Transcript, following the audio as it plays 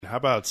How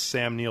about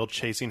Sam Neill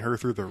chasing her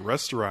through the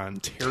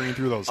restaurant, tearing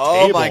through those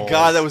Oh tables? my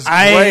God, that was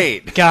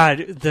great. God,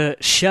 the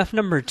chef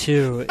number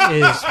 2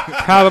 is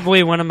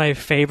probably one of my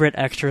favorite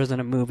extras in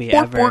a movie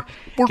ever.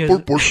 It's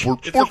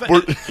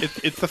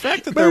the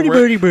fact that they're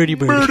Birdie, wearing...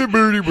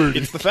 birdie.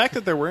 It's the fact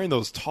that they're wearing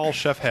those tall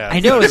chef hats. I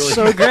know, that it's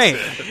really so great.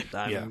 makes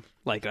it.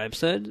 Like I've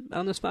said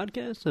on this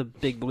podcast, a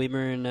big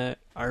believer in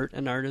art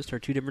and artist are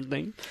two different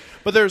things.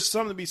 But there's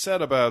something to be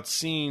said about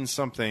seeing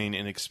something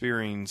and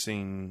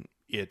experiencing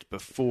it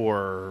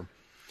before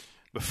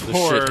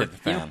shit hit the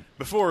fan.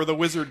 Before the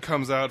wizard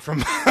comes out from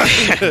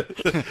behind,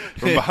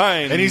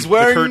 And he's the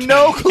wearing curtain.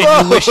 no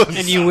clothes.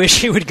 And you wish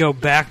he would go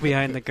back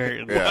behind the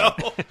curtain. Yeah.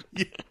 Well,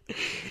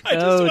 I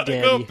just Oh, want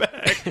to go Daddy.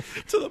 back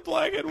to the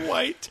black and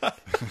white time.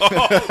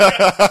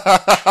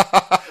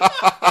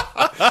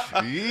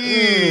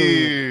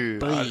 Ew.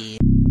 Bye.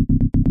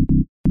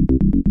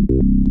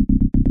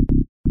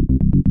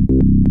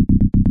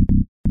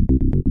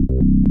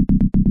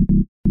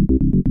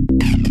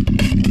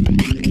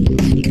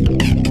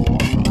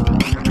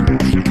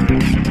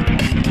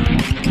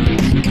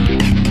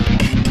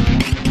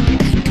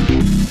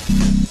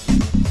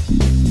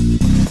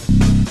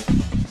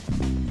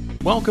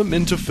 Welcome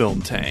into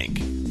Film Tank,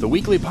 the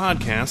weekly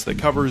podcast that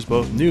covers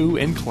both new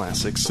and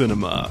classic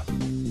cinema.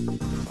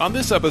 On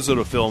this episode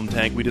of Film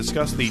Tank, we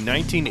discuss the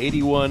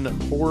 1981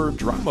 horror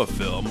drama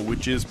film,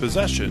 which is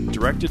Possession,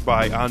 directed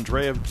by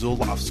Andrei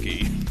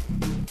Zulawski.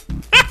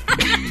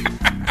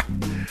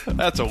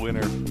 That's a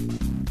winner.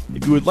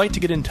 If you would like to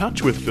get in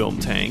touch with Film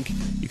Tank,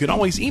 you can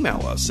always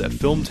email us at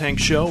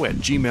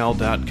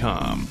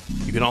filmtankshow@gmail.com.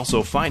 You can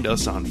also find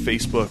us on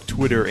Facebook,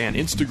 Twitter, and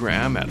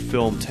Instagram at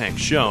Film Tank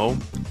Show.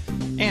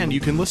 And you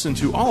can listen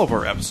to all of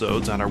our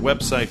episodes on our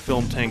website,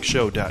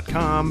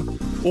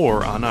 filmtankshow.com,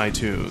 or on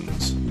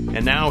iTunes.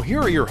 And now, here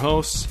are your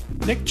hosts,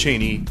 Nick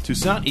Cheney,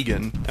 Toussaint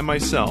Egan, and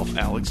myself,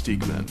 Alex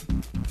Diekman.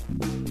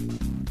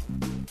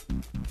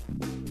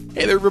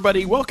 Hey there,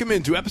 everybody. Welcome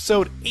into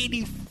episode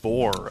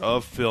 84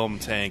 of Film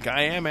Tank.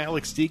 I am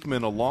Alex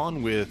Diekman,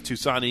 along with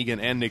Toussaint Egan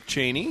and Nick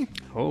Cheney.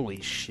 Holy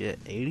shit,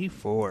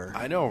 84.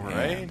 I know,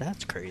 right? Yeah,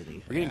 that's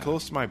crazy. We're getting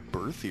close to my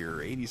birth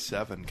year,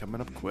 87,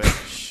 coming up quick.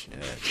 Shit.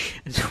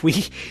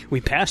 We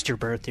passed your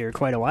birth year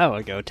quite a while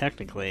ago,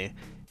 technically,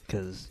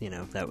 because, you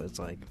know, that was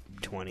like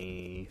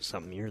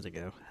 20-something years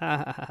ago.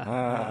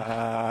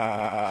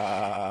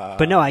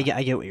 But no, I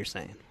get what you're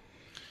saying.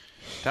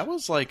 That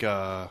was like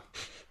is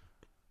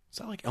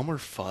that like Elmer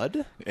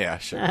Fudd? Yeah,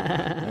 sure. Oh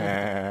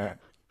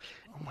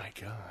my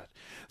god.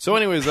 So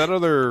anyways, that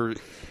other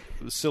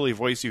silly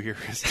voice you hear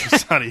is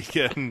Toussaint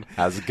Egan.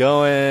 How's it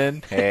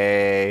going?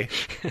 Hey.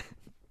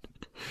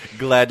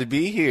 Glad to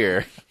be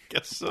here.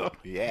 Guess so.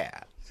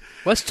 Yeah.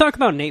 Let's talk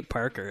about Nate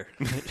Parker.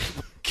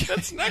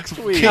 That's next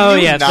week. Oh,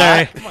 yeah,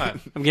 sorry. Come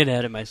on. I'm getting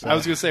ahead of myself. I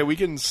was going to say, we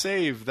can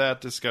save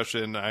that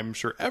discussion. I'm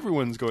sure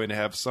everyone's going to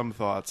have some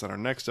thoughts on our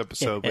next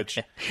episode, which...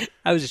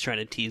 I was just trying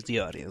to tease the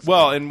audience.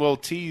 Well, and we'll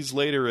tease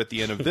later at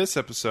the end of this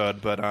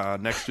episode, but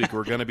next week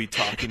we're going to be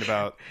talking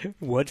about...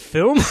 What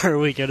film are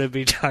we going to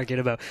be talking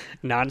about?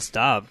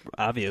 Non-stop,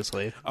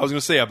 obviously. I was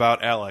going to say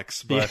about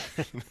Alex, but...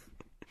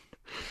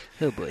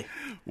 Oh, boy.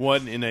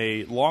 One in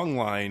a long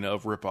line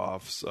of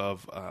ripoffs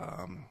of...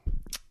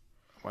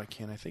 why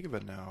can't I think of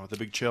it now? The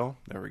Big Chill?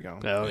 There we go.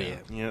 Oh, yeah.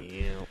 Yep.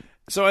 Yeah.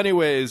 So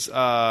anyways,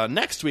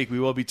 next week we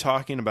will be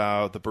talking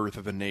about The Birth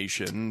of a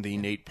Nation, the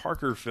Nate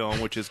Parker film,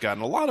 which has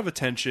gotten a lot of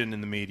attention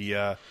in the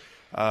media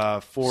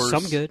for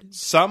Some good.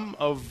 some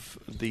of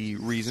the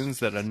reasons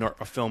that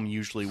a film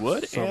usually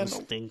would, Some and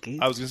stinky.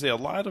 I was going to say a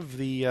lot of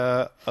the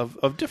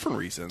of different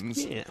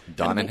reasons. Yeah.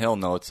 Don and Hill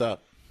know what's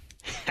up.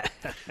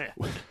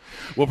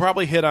 We'll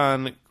probably hit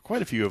on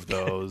quite a few of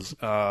those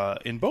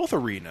in both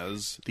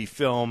arenas, the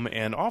film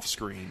and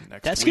off-screen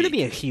next That's week. going to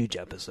be a huge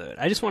episode.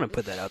 I just want to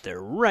put that out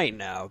there right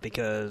now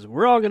because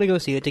we're all going to go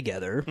see it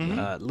together.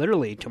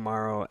 Literally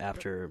tomorrow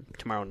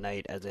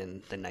night, as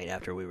in the night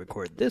after we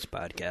record this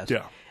podcast.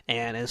 Yeah.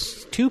 And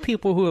as two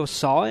people who have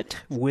saw it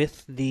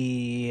with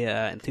the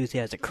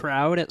enthusiastic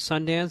crowd at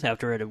Sundance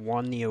after it had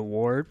won the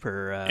award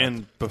for...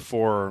 And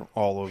before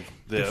all of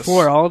this.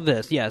 Before all of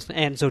this, yes.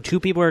 And so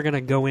two people are going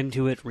to go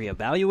into it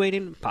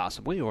reevaluating,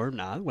 possibly, or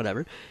not,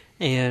 whatever.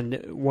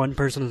 And one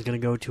person is going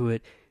to go to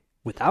it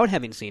without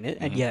having seen it,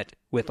 and yet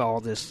with all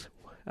this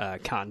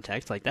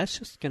context. Like, that's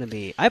just going to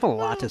be... I have a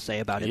lot to say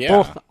about it, Yeah.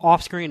 both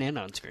off-screen and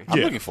on-screen. I'm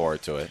Yeah. looking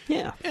forward to it.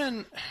 Yeah.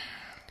 And,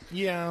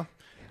 yeah,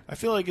 I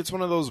feel like it's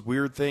one of those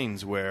weird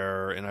things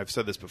where, and I've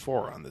said this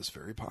before on this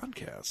very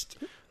podcast,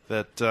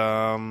 that,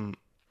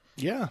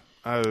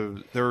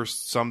 there are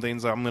some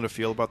things I'm going to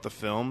feel about the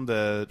film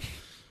that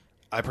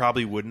I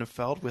probably wouldn't have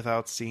felt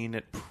without seeing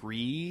it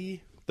pre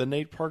the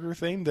Nate Parker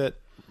thing, that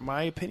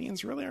my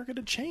opinions really aren't going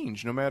to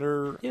change no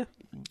matter Yeah.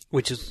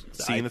 Which is...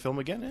 seeing the film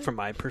again. From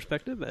my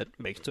perspective, it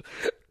makes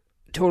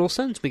total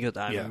sense because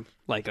I'm,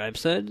 like I've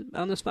said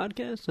on this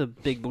podcast, a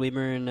big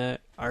believer in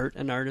art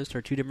and artist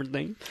are two different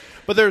things.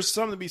 But there's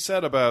something to be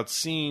said about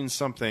seeing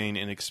something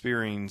and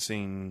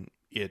experiencing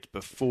it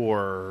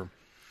before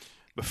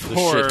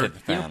before hit the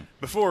fan.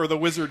 before the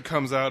wizard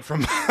comes out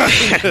from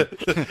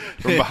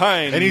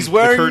behind, And he's the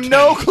wearing curtain.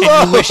 no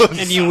clothes.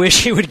 And you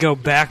wish he would go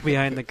back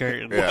behind the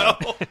curtain. Yeah.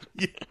 Well,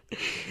 yeah.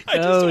 I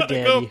just Oh, want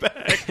to go Daddy.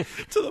 back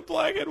to the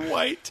black and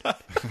white time.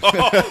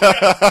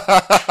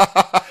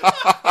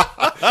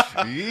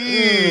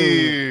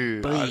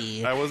 Ew.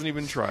 Boy. I wasn't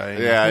even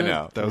trying. Yeah, I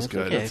know. That was That's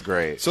good. okay. That's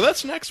great. So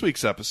that's next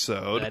week's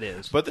episode. That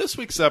is. But this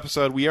week's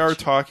episode, we are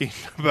talking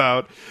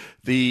about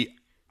the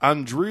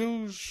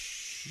Andrei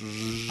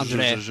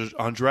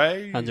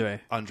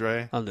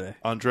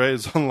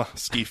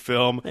Zonlowski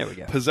film, There we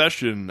go.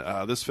 Possession.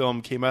 This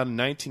film came out in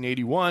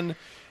 1981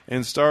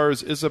 and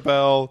stars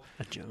Isabel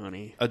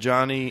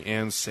Adjani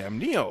and Sam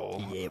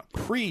Neill, Yep.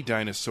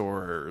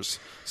 pre-dinosaurs.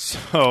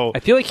 So, I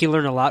feel like he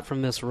learned a lot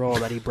from this role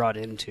that he brought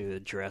into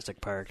Jurassic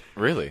Park.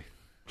 Really?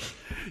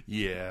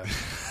 yeah.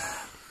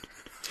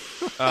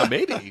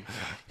 Maybe.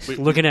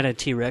 Looking at a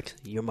T-Rex,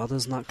 your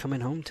mother's not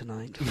coming home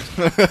tonight.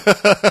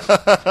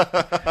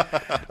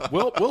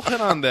 We'll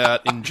hit on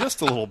that in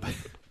just a little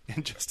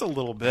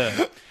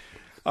bit.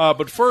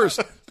 But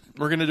first,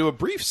 we're going to do a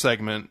brief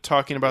segment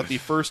talking about the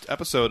first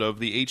episode of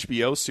the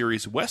HBO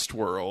series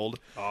Westworld.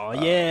 Oh,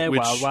 yeah, which-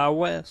 Wild Wild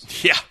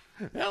West. Yeah.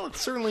 Well, it's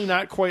certainly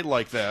not quite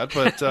like that,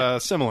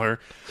 but similar.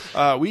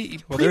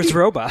 There's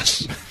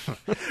robots.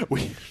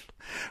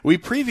 We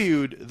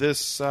previewed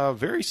this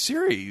very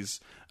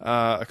series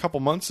a couple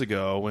months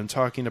ago when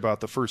talking about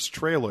the first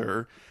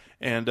trailer,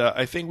 and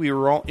I think we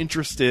were all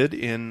interested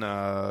in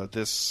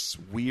this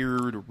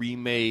weird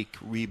remake,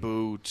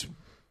 reboot,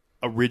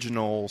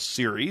 original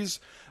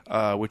series,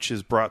 which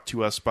is brought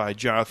to us by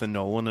Jonathan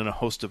Nolan and a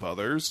host of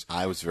others.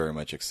 I was very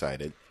much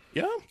excited.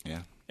 Yeah.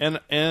 Yeah. And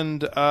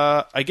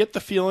I get the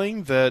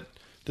feeling that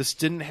this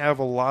didn't have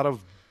a lot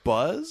of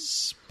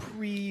buzz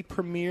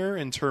pre-premiere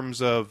in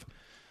terms of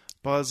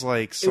buzz,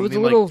 like It something was a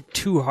little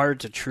too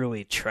hard to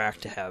truly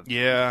track to have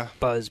yeah.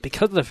 buzz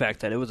because of the fact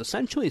that it was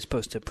essentially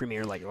supposed to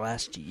premiere like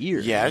last year.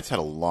 Yeah, it's had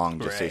a long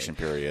gestation Right.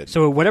 period.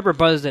 So whatever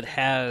buzz it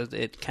has,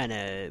 it kind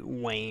of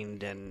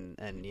waned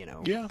and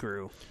Yeah.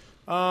 grew.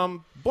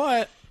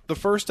 But the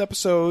first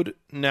episode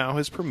now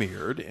has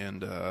premiered,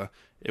 and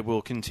it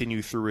will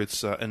continue through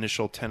its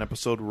initial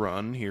 10-episode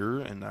run here,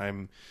 and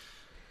I'm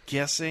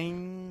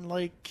guessing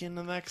like in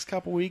the next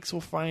couple weeks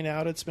we'll find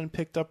out it's been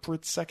picked up for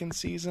its second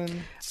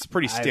season. It's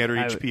pretty standard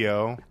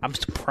HBO. I'm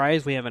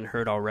surprised we haven't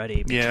heard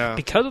already. Yeah.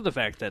 Because of the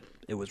fact that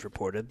it was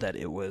reported that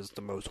it was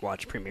the most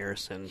watched premiere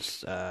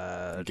since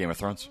Game of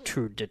Thrones.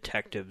 True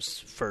Detective's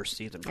first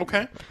season.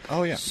 Okay.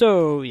 Oh, yeah.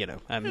 So,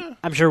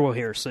 I'm sure we'll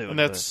hear soon. And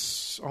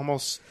that's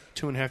almost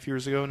 2.5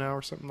 years ago now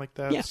or something like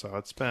that. Yeah. So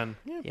it's been...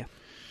 Yeah.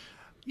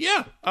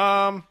 Yeah,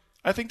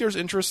 I think there's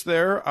interest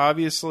there.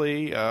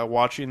 Obviously,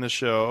 watching the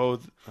show,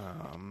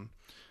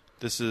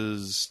 this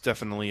is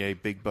definitely a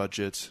big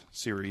budget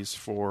series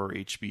for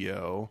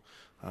HBO.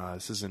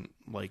 This isn't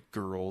like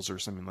Girls or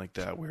something like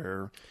that,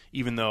 where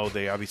even though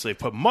they obviously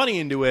put money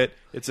into it,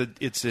 it's a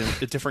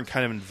different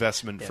kind of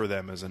investment for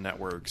them as a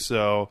network.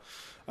 So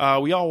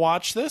we all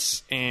watched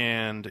this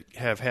and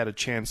have had a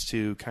chance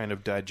to kind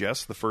of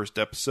digest the first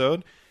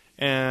episode,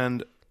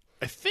 and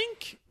I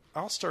think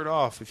I'll start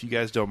off, if you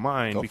guys don't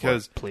mind,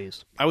 because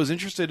please. I was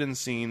interested in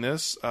seeing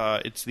this.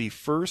 It's the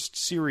first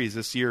series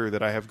this year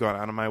that I have gone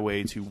out of my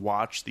way to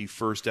watch the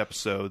first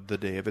episode the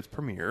day of its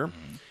premiere.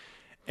 Mm-hmm.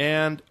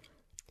 And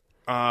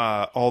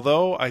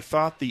although I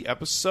thought the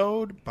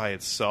episode by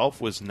itself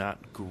was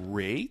not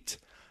great,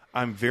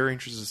 I'm very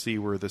interested to see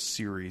where the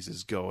series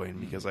is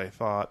going, because I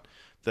thought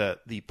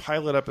that the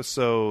pilot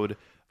episode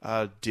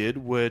did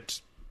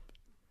what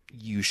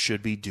you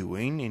should be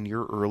doing in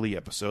your early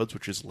episodes,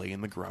 which is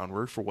laying the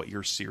groundwork for what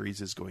your series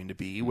is going to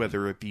be,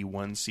 whether it be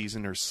 1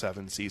 season or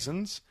 7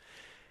 seasons.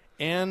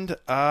 And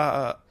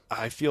I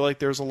feel like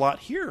there's a lot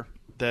here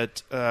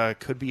that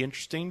could be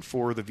interesting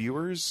for the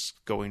viewers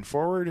going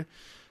forward,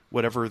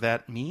 whatever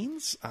that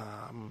means.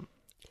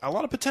 A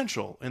lot of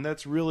potential, and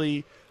that's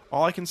really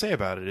all I can say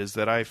about it, is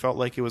that I felt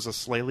like it was a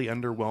slightly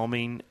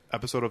underwhelming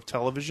episode of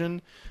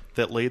television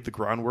that laid the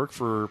groundwork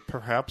for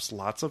perhaps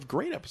lots of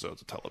great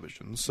episodes of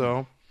television.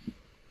 So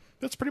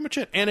that's pretty much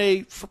it. And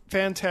a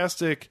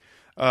fantastic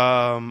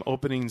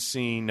opening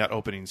scene, not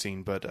opening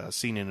scene, but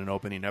scene in an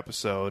opening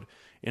episode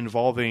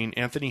involving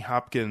Anthony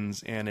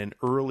Hopkins and an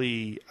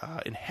early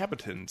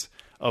inhabitant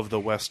of the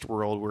West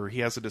World, where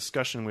he has a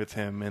discussion with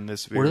him in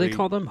this very... What do they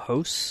call them?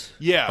 Hosts?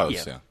 Yeah.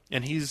 Hosts, yeah.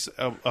 And he's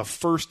a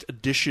first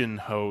edition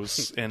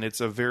host, and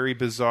it's a very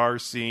bizarre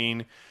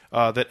scene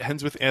that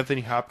ends with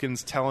Anthony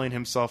Hopkins telling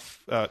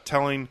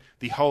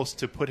the host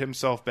to put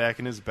himself back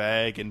in his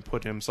bag and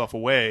put himself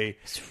away.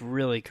 It's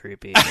really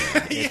creepy.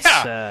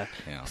 Yeah.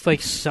 It's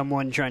like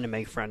someone trying to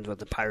make friends with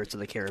the Pirates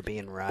of the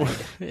Caribbean ride.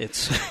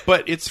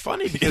 But it's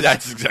funny because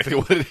that's exactly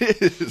what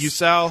it is. you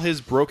saw his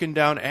broken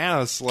down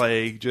ass,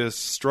 like just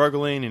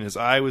struggling, and his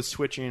eye was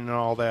twitching and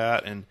all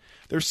that. And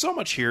there's so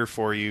much here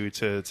for you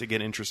to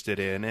get interested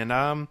in.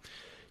 And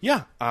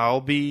yeah,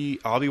 I'll be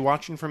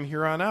watching from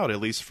here on out, at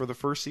least for the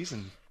first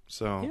season.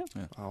 So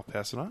I'll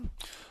pass it on.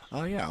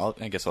 Oh, yeah.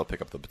 I guess I'll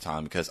pick up the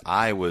baton, because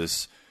I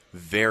was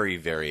very,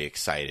 very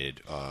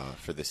excited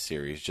for this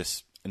series.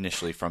 Just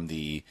initially from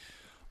the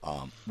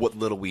what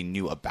little we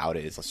knew about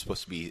it. It's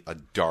supposed to be a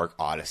dark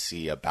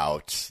odyssey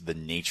about the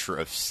nature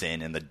of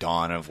sin and the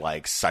dawn of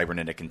like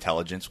cybernetic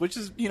intelligence, which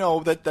is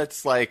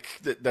that's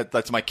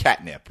my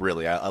catnip.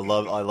 Really, I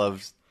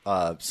love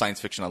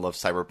science fiction. I love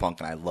cyberpunk,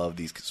 and I love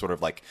these sort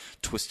of like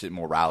twisted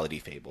morality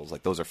fables.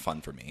 Like those are fun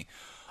for me.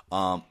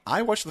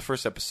 I watched the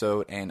first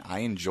episode and I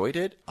enjoyed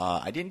it.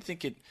 I didn't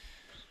think it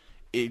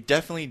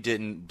definitely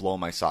didn't blow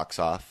my socks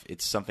off.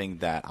 It's something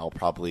that I'll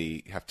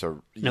probably have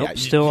to. Nope,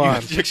 still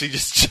on. You actually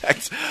just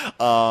checked.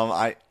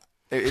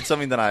 It's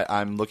something that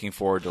I'm looking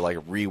forward to like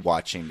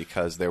rewatching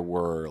because there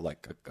were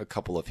like a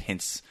couple of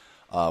hints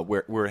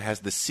where it has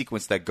the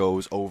sequence that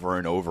goes over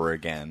and over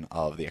again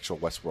of the actual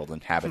Westworld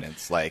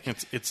inhabitants. Like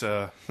it's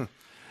a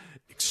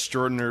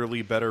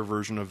extraordinarily better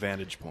version of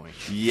Vantage Point.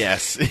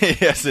 Yes,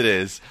 yes, it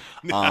is.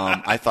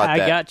 I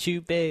got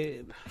you,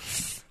 babe.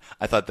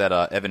 I thought that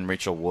Evan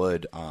Rachel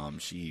Wood,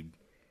 she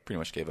pretty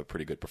much gave a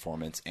pretty good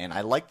performance. And I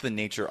liked the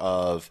nature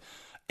of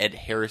Ed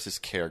Harris's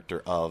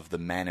character of the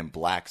Man in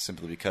Black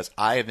simply because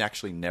I have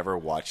actually never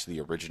watched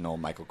the original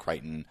Michael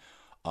Crichton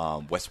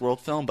Westworld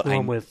film. But the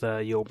one with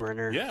Yul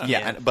Brynner.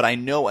 Yeah. But I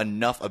know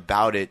enough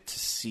about it to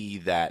see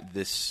that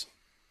this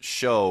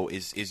show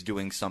is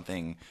doing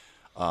something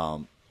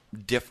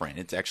different.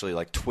 It's actually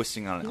like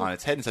twisting on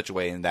its head in such a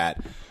way in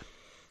that,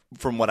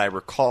 from what I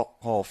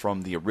recall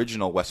from the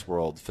original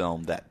Westworld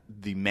film, that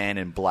the Man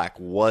in Black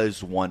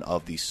was one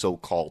of the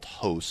so-called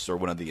hosts or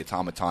one of the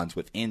automatons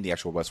within the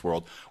actual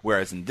Westworld,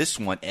 whereas in this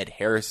one, Ed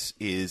Harris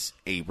is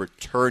a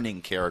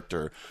returning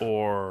character.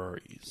 Or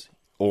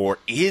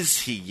is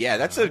he? Yeah,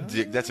 that's a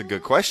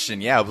good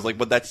question. Yeah, I was like,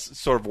 but that's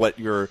sort of what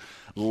you're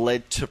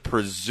led to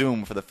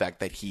presume for the fact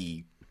that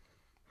he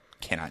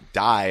cannot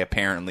die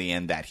apparently,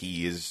 and that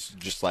he is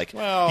just like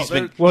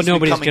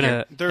nobody's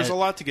gonna. There's a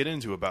lot to get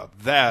into about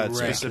that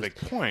specific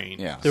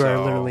point. Yeah, there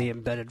are literally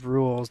embedded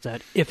rules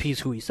that if he's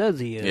who he says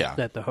he is,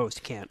 that the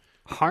host can't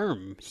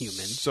harm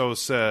humans. So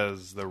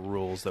says the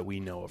rules that we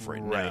know of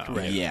right now.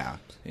 Right. Yeah.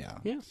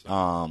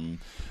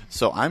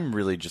 So I'm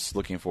really just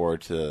looking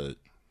forward to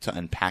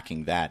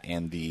unpacking that,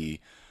 and the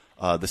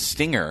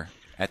stinger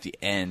at the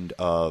end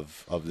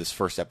of this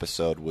first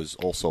episode was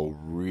also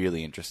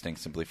really interesting,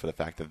 simply for the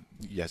fact that,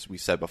 yes, we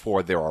said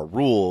before, there are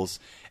rules,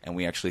 and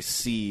we actually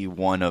see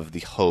one of the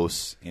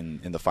hosts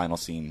in the final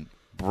scene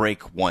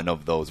break one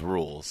of those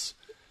rules.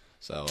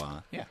 So,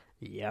 yeah.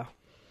 Yeah.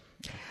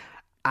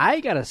 I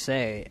gotta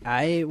say,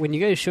 when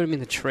you guys showed me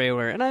the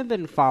trailer, and I've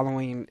been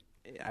following,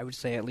 I would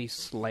say at least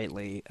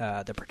slightly,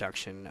 the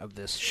production of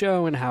this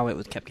show and how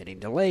it kept getting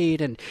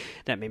delayed, and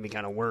that made me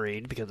kind of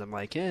worried because I'm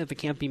like, if it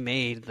can't be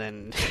made,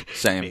 then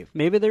Same.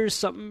 maybe there's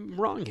something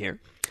wrong here.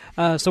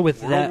 So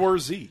with World War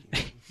Z.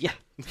 Yeah.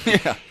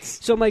 Yeah.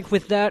 So, Mike,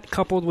 with that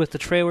coupled with the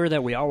trailer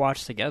that we all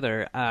watched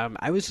together,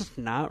 I was just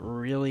not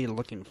really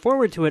looking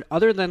forward to it,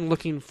 other than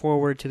looking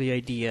forward to the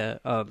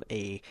idea of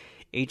a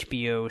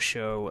HBO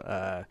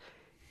show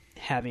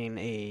having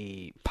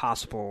a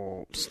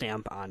possible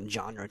stamp on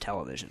genre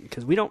television,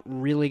 because we don't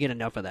really get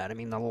enough of that. I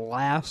mean, the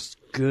last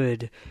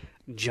good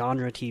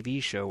genre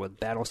TV show was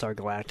Battlestar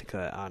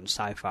Galactica on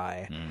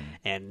Sci-Fi,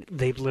 and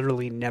they've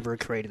literally never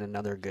created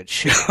another good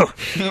show.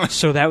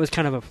 So that was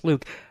kind of a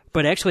fluke.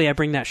 But actually, I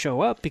bring that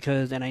show up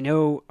because, and I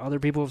know other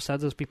people have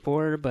said this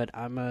before, but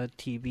I'm a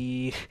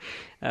TV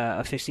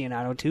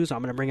aficionado too, so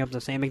I'm going to bring up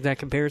the same exact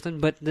comparison.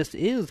 But this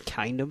is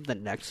kind of the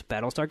next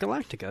Battlestar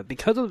Galactica,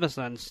 because of the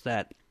sense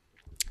that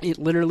it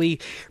literally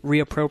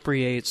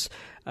reappropriates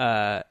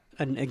an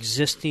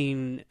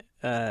existing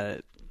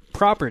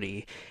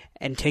property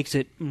and takes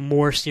it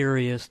more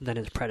serious than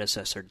its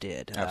predecessor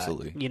did.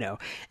 Absolutely.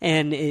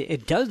 And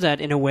it does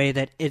that in a way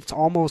that it's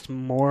almost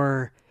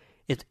more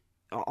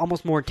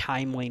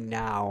timely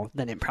now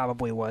than it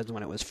probably was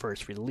when it was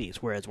first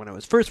released. Whereas when it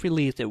was first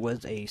released, it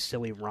was a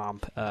silly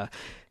romp, a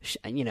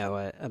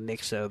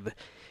mix of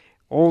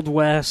Old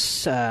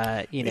West,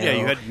 Yeah, you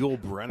had Yul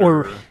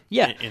Brynner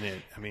in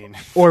it. I mean,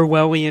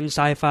 Orwellian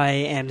sci-fi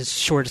and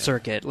Short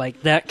Circuit,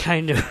 like that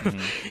kind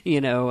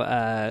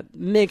of,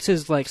 mix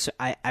is like. So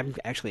I'm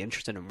actually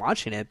interested in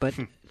watching it, but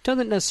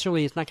doesn't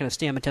necessarily. It's not going to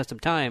stand the test of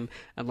time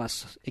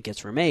unless it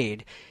gets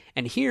remade.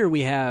 And here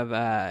we have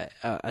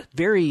a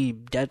very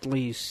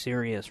deadly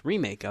serious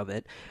remake of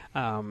it.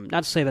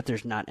 Not to say that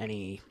there's not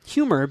any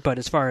humor, but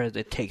as far as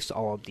it takes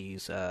all of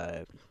these.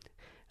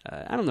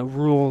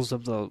 Rules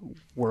of the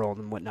world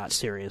and whatnot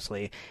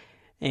seriously.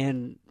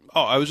 And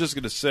I was just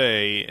going to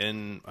say,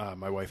 and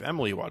my wife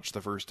Emily watched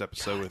the first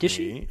episode with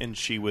me, and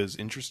she was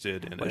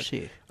interested in it. Was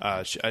she?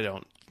 I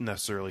don't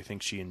necessarily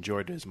think she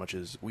enjoyed it as much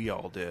as we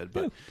all did,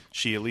 but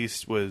she at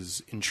least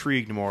was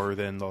intrigued more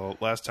than the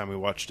last time we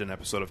watched an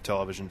episode of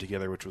television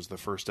together, which was the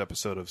first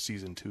episode of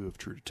season 2 of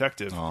True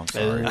Detective. Oh, I'm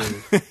sorry.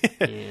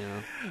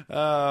 Yeah.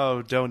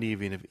 Oh, don't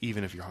even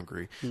if you're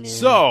hungry. No.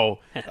 So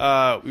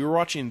we were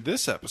watching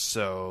this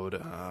episode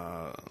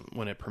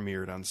when it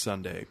premiered on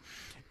Sunday.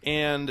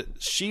 And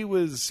she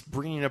was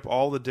bringing up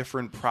all the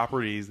different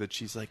properties that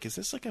she's like, is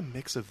this like a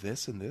mix of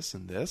this and this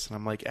and this? And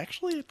I'm like,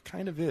 actually, it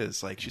kind of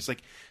is. Like, she's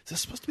like, is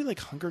this supposed to be like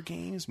Hunger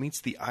Games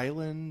meets The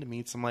Island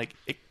meets? I'm like,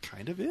 it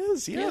kind of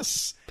is,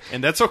 yes. Yeah.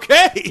 And that's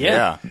okay.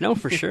 Yeah. No,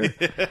 for sure.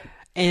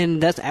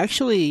 And that's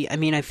actually, I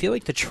mean, I feel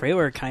like the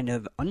trailer kind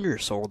of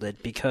undersold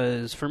it,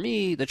 because for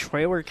me, the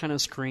trailer kind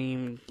of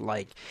screamed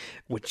like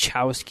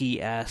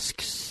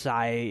Wachowski-esque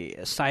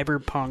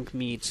cyberpunk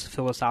meets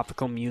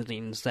philosophical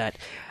musings that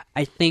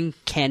I think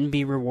can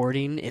be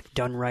rewarding if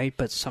done right,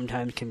 but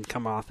sometimes can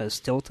come off as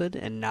stilted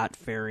and not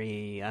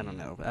very, I don't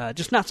know,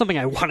 just not something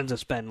I wanted to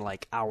spend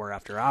like hour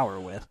after hour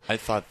with. I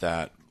thought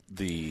that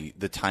the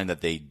time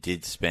that they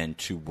did spend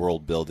to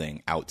world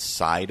building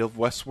outside of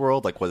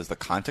Westworld, like what is the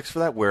context for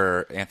that?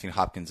 Where Anthony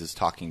Hopkins is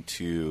talking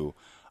to,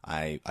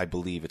 I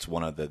believe it's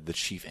one of the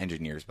chief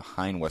engineers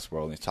behind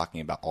Westworld, and he's talking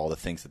about all the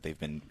things that they've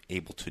been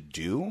able to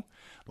do.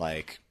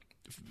 Like,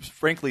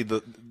 frankly,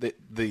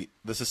 the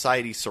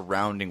society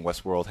surrounding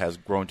Westworld has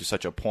grown to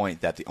such a point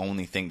that the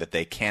only thing that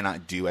they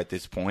cannot do at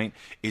this point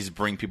is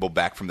bring people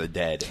back from the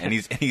dead. And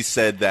he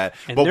said that,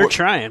 and they're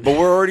trying, but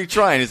we're already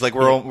trying. It's like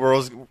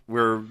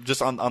we're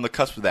just on the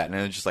cusp of that. And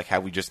it's just like,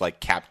 have we just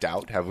like capped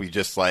out? Have we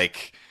just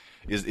like,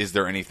 is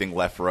there anything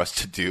left for us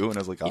to do? And I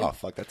was like, oh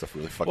fuck, that's a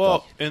really fucked up.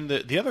 Well, and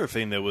the other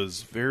thing that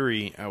was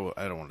very, I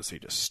don't want to say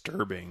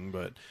disturbing,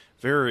 but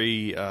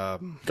very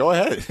go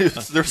ahead.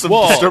 There's some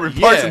disturbing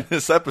parts in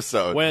this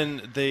episode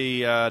when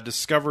they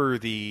discover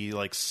the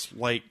like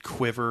slight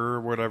quiver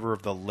or whatever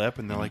of the lip,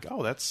 and they're like,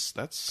 "Oh, that's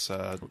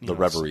the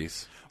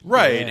reveries."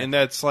 Right, and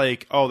that's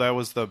like, oh, that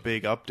was the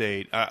big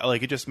update.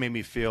 Like, it just made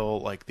me feel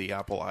like the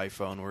Apple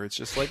iPhone, where it's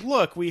just like,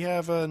 look, we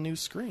have a new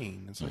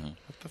screen. It's like,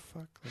 what the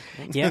fuck?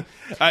 Like, yeah,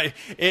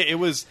 it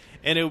was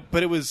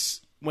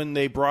when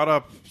they brought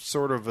up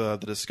sort of the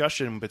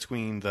discussion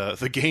between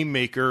the game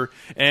maker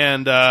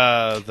and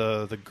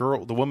the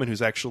girl, the woman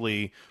who's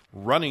actually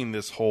running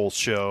this whole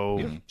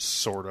show,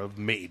 sort of,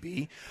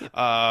 maybe.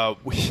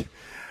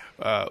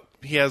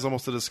 He has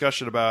almost a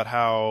discussion about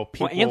how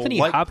people. Well, Anthony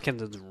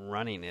Hopkins is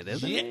running it,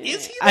 isn't he?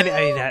 Is he? I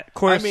mean, of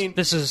course,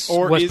 this is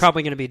what's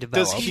probably going to be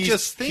developed. Does he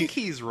just think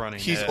he's running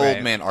it? He's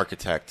old man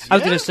architect. I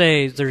was going to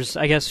say,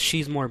 I guess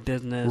she's more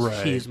business.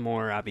 Right. He's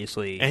more,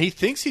 obviously. And he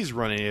thinks he's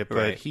running it, but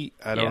right.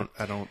 I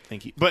don't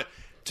think he. But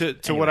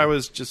to what I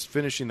was just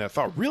finishing that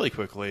thought really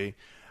quickly.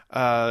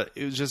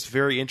 It was just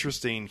very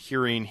interesting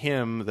hearing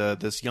him,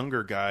 this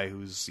younger guy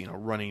who's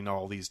running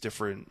all these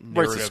different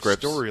narrative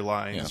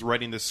storylines,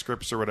 writing the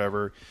scripts or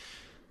whatever.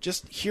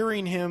 Just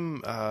hearing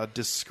him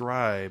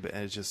describe,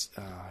 and it's just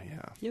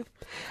Yep.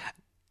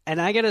 And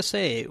I gotta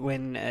say,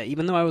 when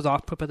even though I was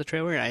off put by the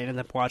trailer, I ended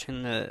up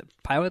watching the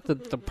pilot.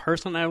 The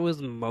person I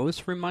was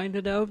most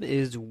reminded of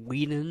is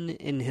Whedon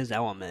in his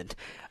element.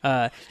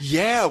 With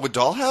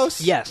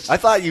Dollhouse? Yes. I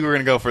thought you were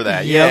going to go for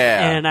that. Yep.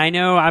 Yeah. And I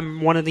know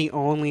I'm one of the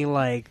only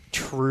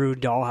true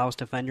Dollhouse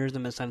defenders,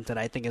 in the sense that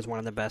I think it's one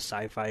of the best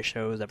sci-fi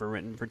shows ever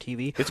written for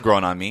TV. It's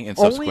grown on me in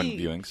subsequent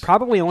viewings.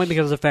 Probably only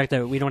because of the fact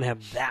that we don't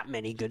have that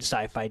many good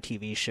sci-fi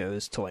TV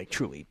shows to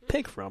truly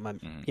pick from.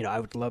 I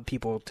would love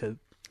people to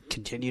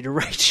continue to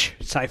write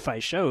sci-fi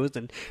shows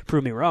and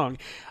prove me wrong.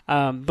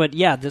 But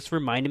yeah, this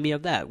reminded me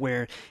of that,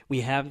 where we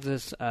have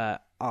this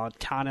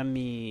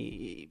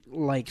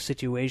autonomy-like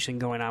situation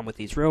going on with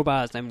these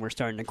robots, and we're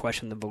starting to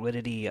question the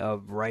validity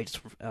of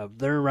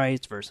their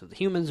rights versus the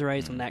humans'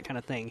 rights and that kind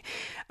of thing.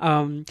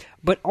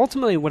 But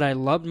ultimately, what I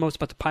loved most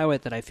about the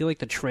pilot that I feel like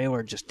the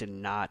trailer just did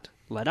not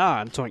let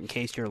on, so in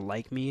case you're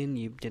like me and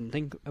you didn't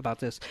think about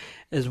this,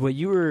 is what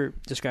you were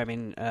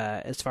describing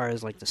as far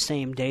as the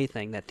same day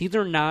thing, that these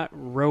are not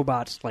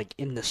robots like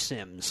in The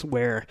Sims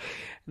where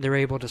they're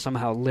able to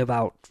somehow live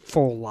out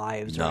full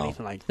lives or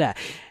anything like that.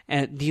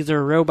 And these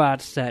are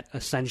robots that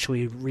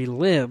essentially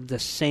relive the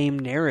same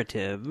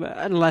narrative,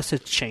 unless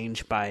it's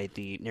changed by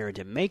the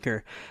narrative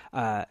maker,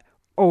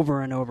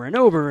 over and over and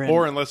over.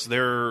 Or unless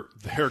their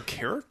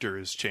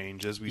characters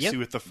change, as we see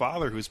with the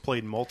father, who's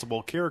played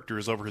multiple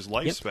characters over his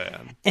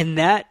lifespan. And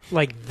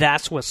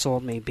that's what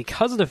sold me,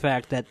 because of the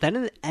fact that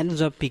then it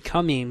ends up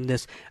becoming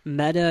this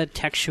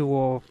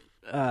meta-textual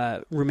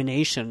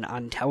rumination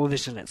on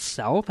television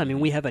itself. I mean,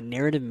 we have a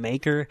narrative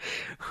maker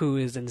who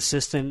is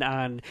insistent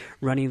on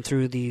running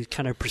through these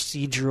kind of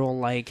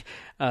procedural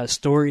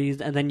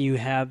stories, and then you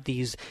have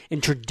these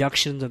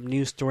introductions of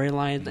new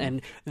storylines,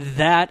 and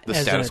that the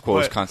status quo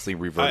is constantly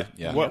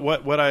reverted.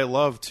 What I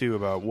love too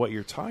about what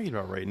you're talking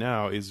about right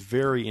now is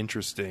very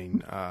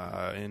interesting,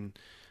 and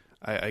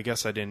I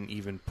guess I didn't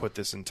even put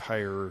this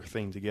entire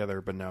thing together,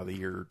 but now that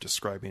you're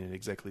describing it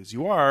exactly as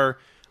you are,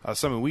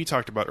 something we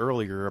talked about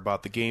earlier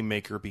about the game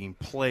maker being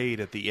played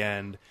at the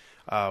end,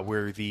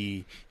 where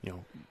the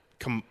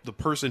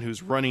person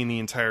who's running the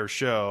entire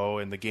show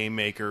and the game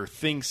maker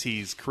thinks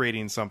he's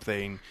creating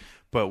something,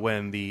 but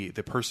when the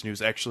person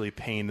who's actually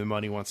paying the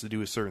money wants to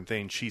do a certain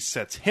thing, she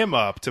sets him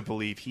up to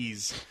believe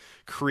he's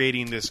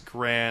creating this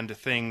grand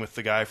thing with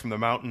the guy from the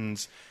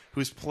mountains.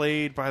 who's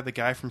played by the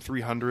guy from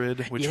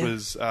 300, which Yeah.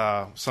 was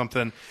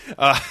something.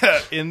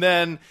 And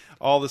then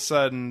all of a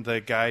sudden, the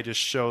guy just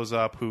shows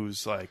up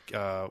who's like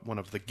one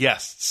of the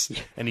guests,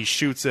 and he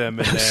shoots him,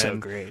 and then, So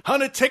great.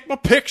 honey, take my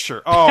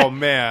picture. Oh,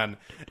 man.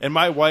 And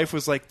my wife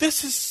was like,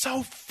 this is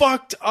so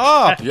fucked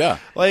up. Yeah.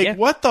 Like, Yeah.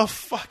 what the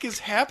fuck is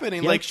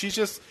happening? Yeah. Like, she's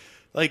just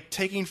like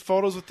taking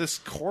photos with this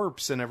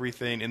corpse and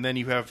everything, and then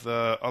you have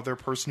the other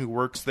person who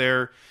works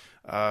there,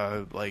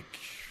 like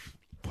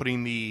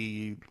putting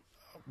the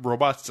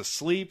robots to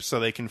sleep so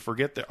they can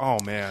forget their. Oh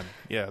man,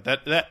 yeah,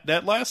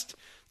 that last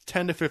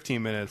 10 to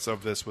 15 minutes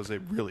of this was a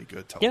really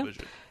good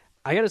television.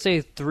 I gotta say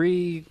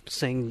 3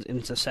 things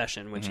in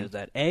succession, which is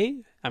that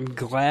I'm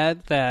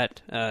glad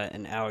that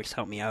and Alex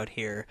helped me out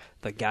here.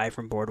 The guy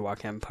from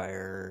Boardwalk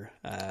Empire.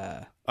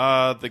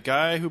 The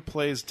guy who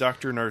plays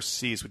Dr.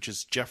 Narcisse, which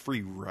is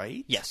Jeffrey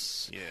Wright.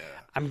 Yes. Yeah.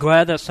 I'm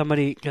glad that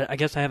somebody. I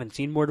guess I haven't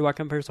seen Boardwalk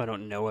Empire, so I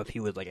don't know if he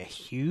was like a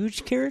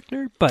huge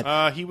character.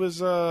 But He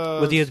was.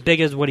 was he as big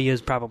as what he is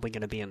probably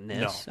going to be in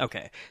this? No.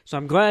 Okay. So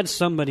I'm glad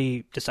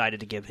somebody decided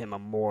to give him a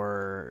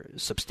more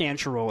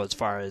substantial role as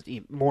far as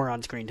more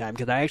on-screen time,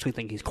 because I actually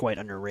think he's quite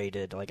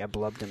underrated. Like, I've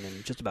loved him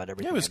in just about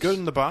everything. Yeah, he was good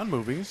in the Bond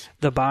movies.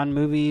 The Bond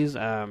movies,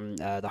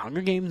 the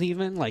Hunger Games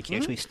even. Like, he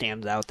actually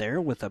stands out there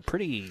with a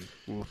pretty,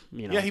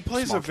 Yeah, he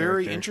plays small a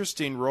very character.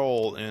 interesting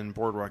role in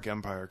Boardwalk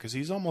Empire because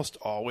he's almost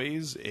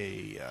always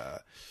a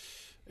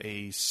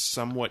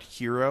somewhat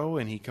hero,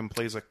 and he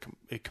plays a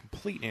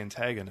complete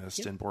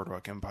antagonist in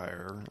Boardwalk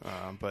Empire.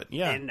 But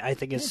yeah, And I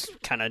think it's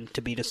kind of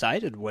to be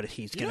decided what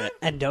he's going to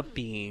end up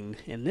being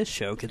in this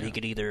show, because he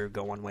could either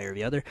go one way or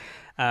the other.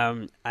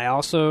 I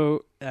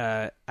also,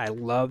 I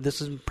love, this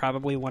is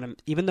probably one of,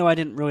 even though I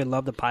didn't really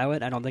love the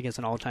pilot, I don't think it's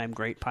an all-time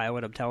great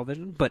pilot of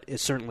television, but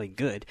it's certainly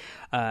good.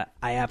 I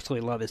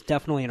absolutely love, it's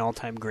definitely an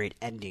all-time great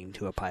ending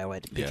to a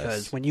pilot,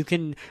 because Yes. when you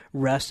can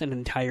rest an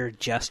entire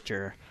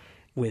gesture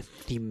with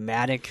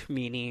thematic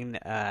meaning,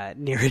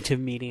 narrative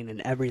meaning, and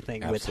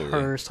everything, Absolutely.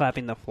 with her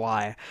slapping the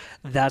fly,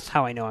 that's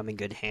how I know I'm in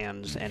good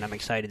hands, and I'm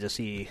excited to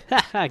see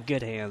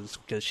good hands,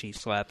 because she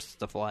slaps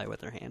the fly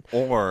with her hand.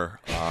 Or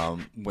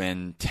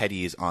when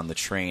Teddy is on the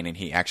train and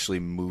he actually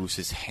moves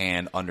his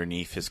hand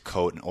underneath his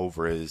coat and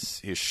over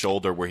his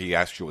shoulder where he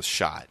actually was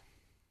shot.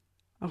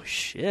 Oh,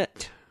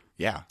 shit.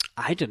 Yeah.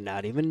 I did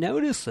not even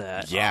notice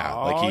that. Yeah.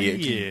 Oh, like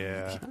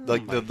yeah.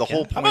 like the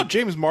whole How point. about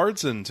James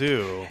Marsden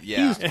too?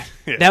 Yeah.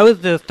 That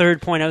was the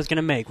third point I was going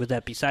to make, was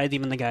that besides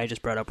even the guy I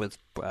just brought up with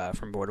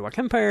from Boardwalk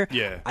Empire,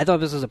 Yeah. I thought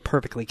this was a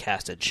perfectly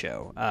casted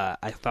show.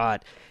 I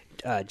thought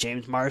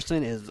James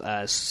Marsden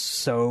is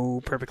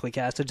so perfectly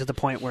casted to the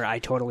point where I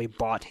totally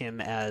bought him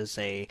as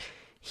a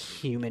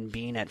human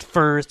being at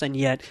first, and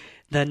yet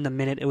then the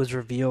minute it was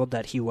revealed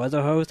that he was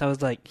a host, I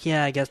was like,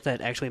 yeah, I guess that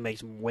actually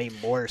makes way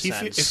more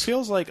sense. It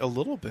feels like a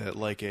little bit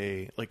like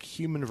a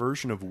human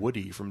version of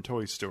Woody from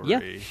Toy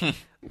Story. Yeah.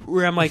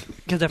 Where I'm like,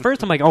 because at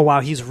first I'm like, oh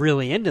wow, he's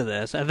really into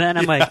this, and then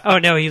I'm like, oh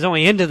no, he's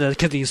only into this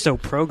because he's so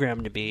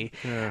programmed to be.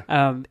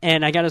 Yeah.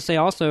 And I got to say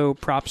also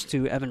props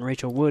to Evan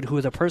Rachel Wood, who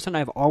is a person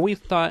I've always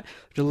thought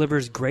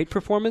delivers great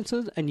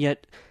performances, and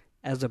yet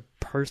as a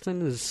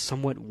person is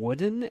somewhat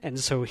wooden, and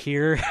so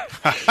here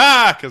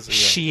Because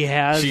she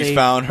has She's a.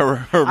 found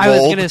her I was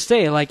mold. gonna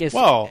say, like, it's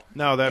well,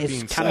 now that it's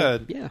being kind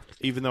of- said, yeah.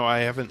 even though I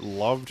haven't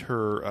loved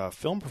her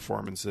film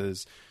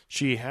performances,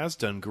 she has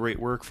done great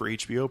work for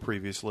HBO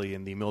previously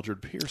in the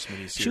Mildred Pierce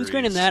miniseries. She was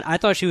great in that. I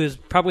thought she was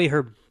probably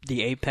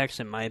the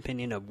apex, in my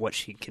opinion, of what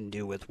she can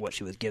do with what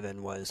she was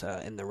given was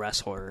in The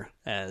Wrestler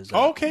as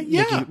Okay,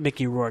 yeah.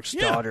 Mickey Rourke's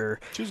Yeah. daughter.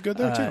 She was good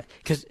there,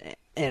 too.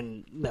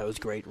 And that was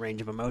great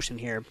range of emotion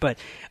here. But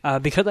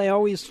because I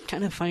always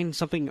kind of find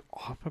something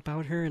off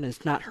about her, and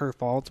it's not her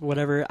fault,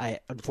 whatever,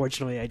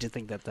 unfortunately I just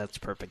think that that's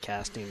perfect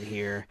casting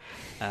here.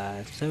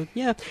 So,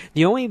 yeah.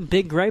 The only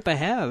big gripe I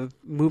have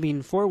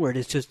moving forward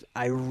is just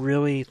I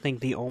really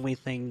think the only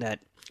thing that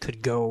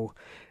could go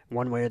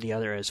one way or the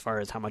other as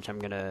far as how much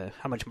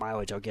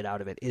mileage I'll get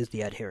out of it is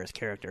the Ed Harris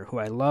character, who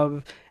I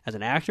love as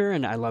an actor,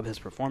 and I love his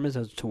performance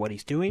as to what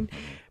he's doing.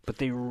 But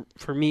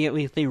for me at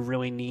least, they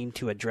really need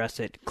to address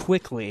it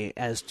quickly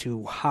as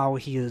to how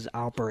he is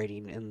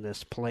operating in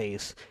this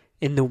place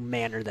in the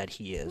manner that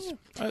he is.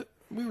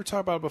 We were talking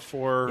about it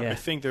before. Yeah. I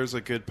think there's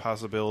a good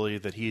possibility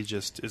that he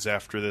just is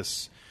after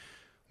this,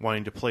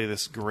 wanting to play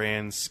this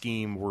grand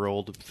scheme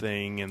world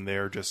thing, and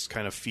they're just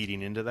kind of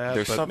feeding into that.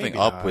 There's but something maybe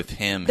up not. with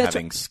him That's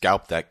having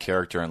scalped that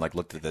character and like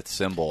looked at that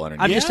symbol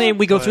underneath. I'm just Yeah, saying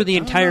we go but through the I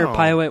don't entire know.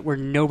 pilot where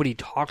nobody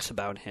talks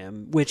about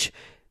him, which,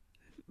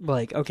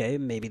 like, okay,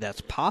 maybe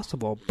that's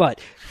possible, but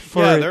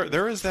for Yeah,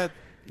 there is that.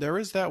 There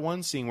is that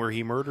one scene where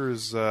he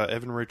murders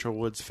Evan Rachel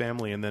Wood's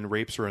family and then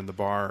rapes her in the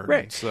bar.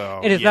 Right. So,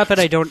 and it's not that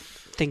yes. I don't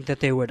think that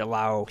they would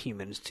allow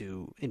humans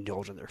to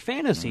indulge in their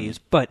fantasies,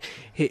 Mm-hmm. but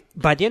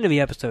by the end of the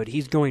episode,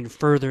 he's going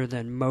further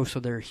than most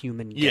of their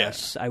human Yeah.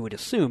 guests, I would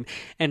assume.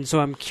 And so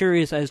I'm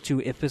curious as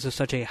to if this is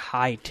such a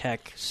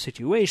high-tech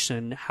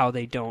situation, how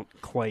they don't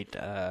quite...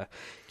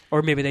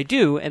 or maybe they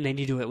do, and they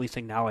need to at least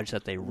acknowledge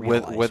that they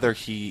realize. Whether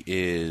he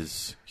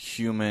is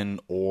human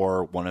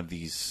or one of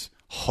these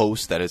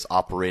host that is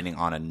operating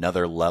on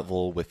another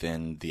level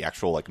within the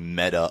actual like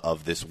meta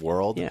of this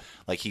world. Yeah.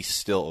 Like he's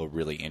still a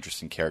really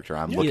interesting character.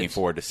 I'm He looking is.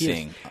 forward to He is.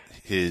 seeing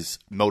his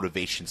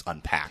motivations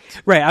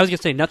unpacked. Right, I was going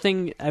to say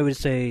nothing, I would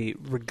say,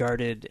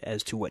 regarded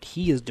as to what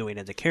he is doing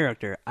as a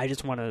character. I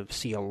just want to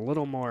see a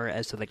little more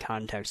as to the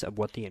context of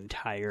what the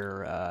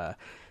entire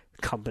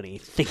company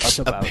thinks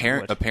about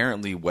what...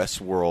 Apparently,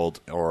 Westworld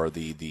or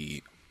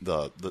the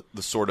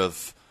sort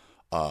of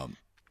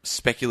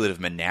speculative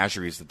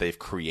menageries that they've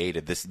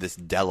created, this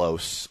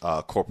Delos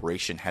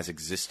corporation has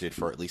existed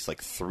for at least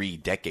like 3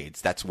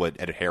 decades. That's what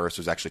Ed Harris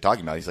was actually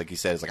talking about. He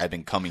says, I've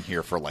been coming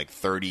here for like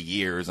 30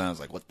 years. And I was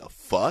like, what the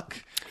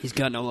fuck? He's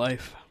got no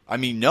life. I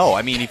mean, no.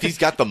 I mean, if he's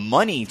got the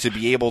money to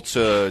be able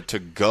to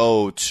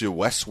go to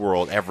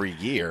Westworld every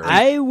year.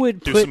 I would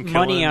Do put some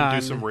money killing, on...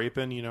 do some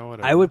raping, you know.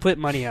 Whatever. I would put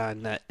money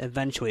on that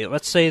eventually.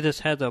 Let's say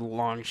this has a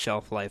long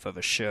shelf life of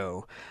a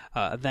show.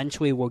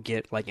 Eventually, we'll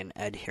get like an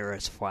Ed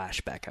Harris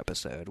flashback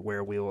episode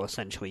where we will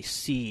essentially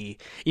see,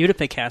 even if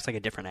they cast like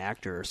a different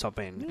actor or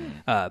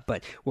something,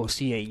 but we'll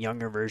see a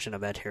younger version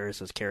of Ed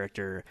Harris's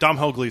character.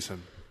 Domhnall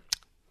Gleeson.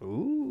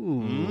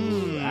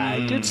 Ooh,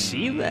 I could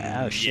see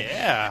that. Oh, shit.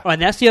 Yeah. Oh,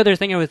 and that's the other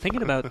thing I was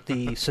thinking about.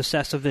 The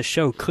success of this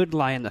show could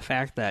lie in the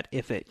fact that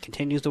if it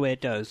continues the way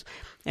it does,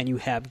 and you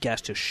have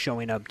guests just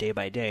showing up day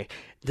by day,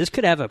 this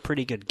could have a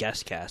pretty good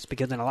guest cast.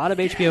 Because in a lot of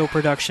HBO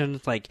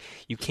productions, like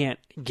you can't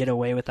get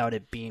away without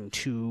it being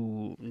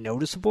too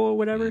noticeable or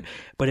whatever.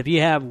 But if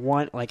you have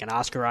one, like an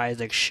Oscar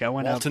Isaac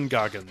showing Walton up,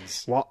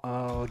 Goggins.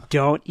 oh,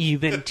 don't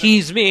even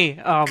tease me!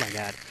 Oh my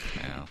god,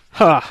 Yeah.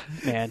 huh,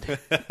 man.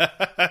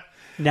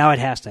 Now it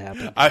has to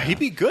happen. He'd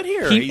be good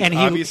here. He- He and he-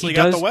 obviously he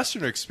got does- the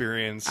Western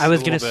experience. I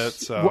was a gonna little bit.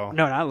 So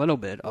no, not a little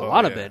bit, a Oh,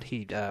 lot of yeah. it.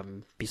 He,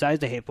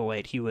 besides the Hateful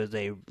Eight, he was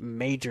a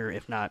major,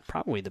 if not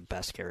probably the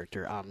best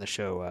character on the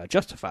show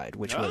Justified,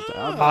 which was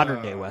a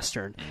modern day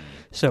Western.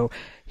 So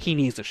he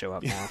needs to show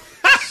up now.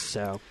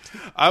 So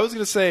I was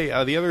going to say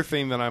the other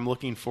thing that I'm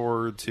looking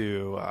forward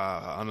to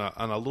on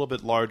a little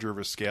bit larger of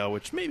a scale,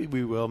 which maybe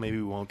we will, maybe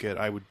we won't get.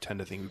 I would tend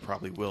to think we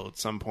probably will at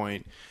some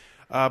point.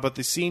 But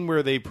the scene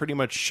where they pretty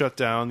much shut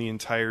down the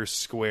entire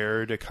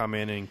square to come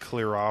in and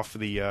clear off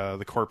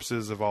the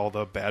corpses of all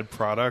the bad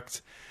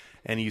product,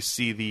 and you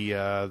see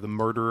the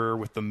murderer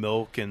with the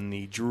milk and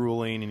the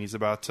drooling, and he's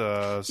about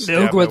to stab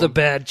milk was that a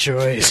bad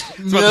choice.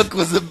 Milk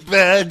was a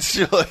bad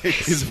choice.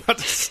 He's about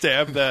to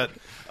stab that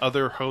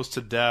other host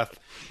to death,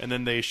 and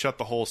then they shut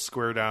the whole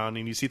square down,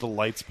 and you see the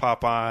lights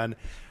pop on.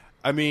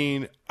 I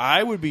mean,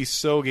 I would be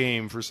so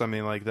game for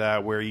something like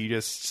that, where you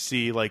just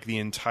see like the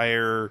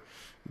entire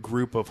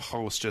group of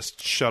hosts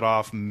just shut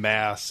off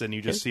mass, and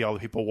you just see all the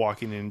people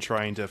walking in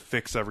trying to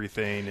fix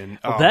everything. And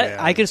oh, that man.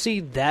 I could see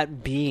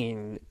that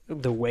being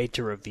the way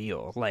to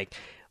reveal. Like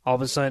all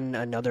of a sudden,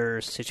 another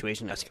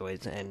situation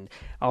escalates, and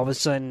all of a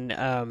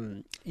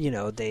sudden,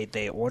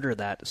 they order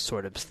that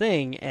sort of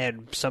thing,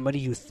 and somebody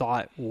you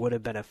thought would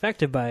have been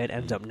affected by it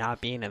ends up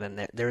not being, and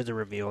then there's a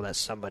reveal that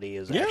somebody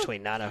is actually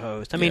not a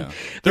host. I mean, Yeah.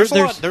 There's a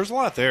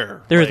lot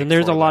there. There's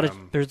for a lot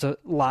them. there's a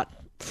lot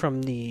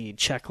from the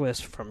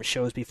checklist from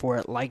shows before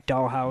it, like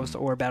Dollhouse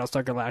or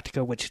Battlestar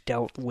Galactica, which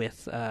dealt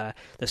with the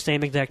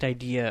same exact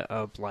idea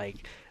of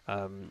like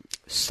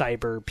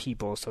cyber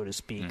people, so to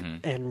speak,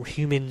 and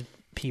human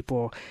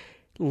people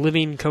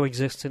living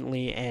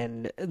coexistently.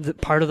 And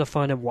part of the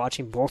fun of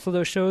watching both of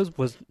those shows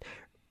was,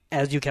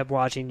 as you kept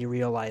watching, you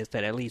realized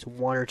that at least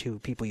one or two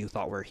people you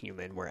thought were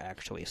human were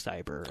actually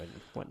cyber and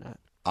whatnot.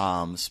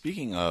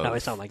 Speaking of... Now I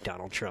sound like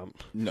Donald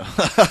Trump. No.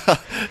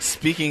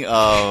 Speaking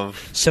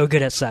of... So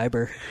good at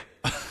cyber.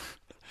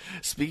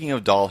 Speaking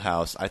of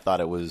Dollhouse, I thought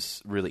it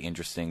was really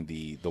interesting,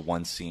 the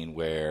one scene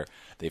where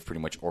they've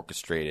pretty much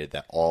orchestrated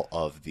that all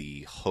of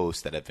the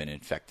hosts that have been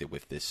infected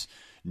with this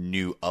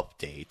new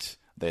update,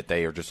 that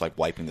they are just like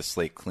wiping the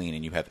slate clean,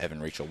 and you have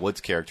Evan Rachel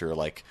Wood's character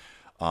like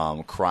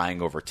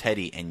crying over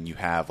Teddy, and you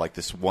have like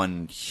this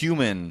one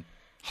human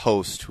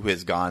host who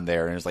has gone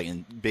there and is like,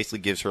 and basically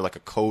gives her like a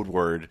code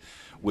word,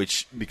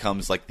 which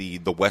becomes like the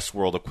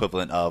Westworld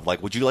equivalent of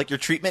like, would you like your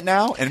treatment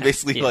now? And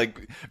basically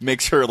like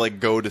makes her like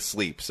go to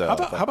sleep. So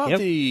How about Yep.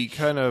 the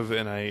kind of,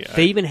 and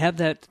They even have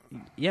that.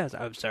 Yes,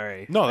 I'm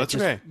sorry. No, that's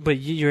okay. But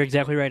you're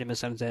exactly right in the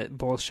sense that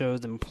both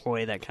shows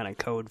employ that kind of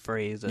code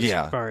phrase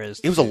as far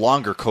as it was a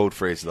longer code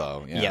phrase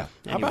though. Yeah.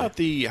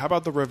 Anyway. How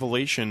about the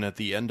revelation at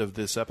the end of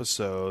this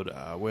episode,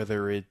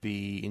 whether it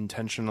be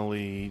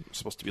intentionally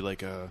supposed to be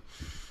like a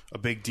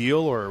big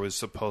deal, or it was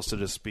supposed to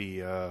just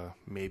be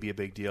maybe a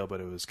big deal,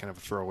 but it was kind of a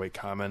throwaway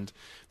comment,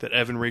 that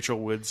Evan Rachel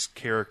Wood's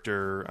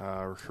character,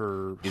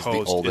 her Is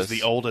host, the is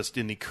the oldest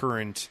in the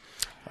current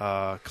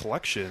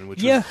collection,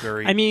 which Yeah, is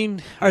very... I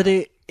mean, are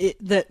they?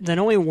 That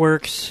only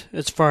works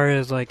as far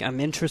as like I'm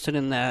interested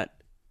in that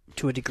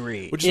to a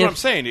degree. Which is what I'm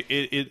saying. It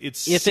If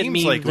seems it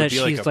means like it would that be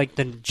she's like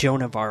the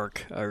Joan of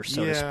Arc, or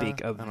so to Yeah,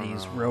 speak, of I don't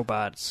these know.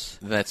 robots.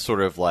 That's sort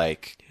of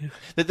like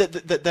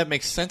that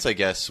makes sense, I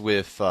guess,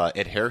 with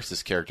Ed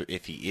Harris's character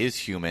if he is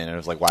human, and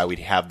it's like why we'd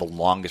have the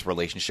longest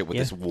relationship with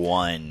Yeah. this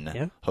one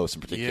Yeah. host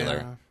in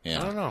particular. I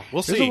don't know.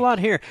 We'll There's see. a lot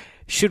here.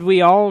 should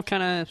we all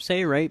kind of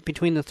say, right,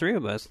 between the three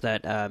of us,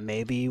 that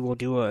maybe we'll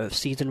do a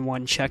season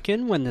 1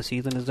 check-in when the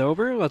season is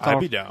over? Let's I'd all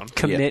be down.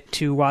 commit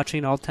to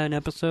watching all 10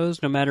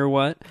 episodes, no matter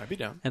what. I'd be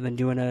down. And then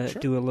do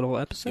a little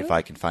episode. If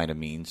I can find a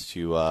means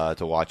to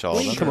watch all Well,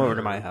 of you them. can come over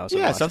to my house.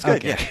 And Yeah, watch. sounds good.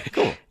 Okay. Yeah,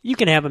 cool. You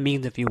can have a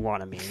means if you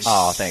want a means.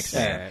 Oh, thanks,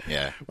 man. Alright.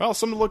 Yeah. Well,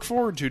 something to look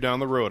forward to down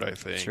the road, I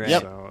think. That's right.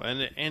 Yep. So,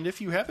 and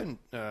if you haven't,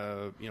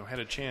 had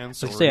a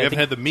chance, or Let's say, you I haven't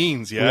think had the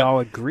means yet, We all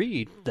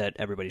agreed that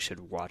everybody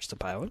should watch the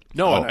pilot.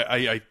 no, Oh. and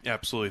I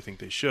absolutely think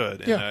they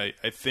should. And Yeah.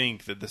 I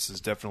think that this is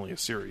definitely a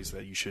series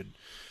that you should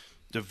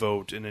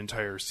devote an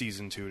entire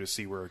season to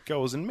see where it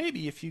goes. And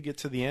maybe if you get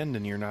to the end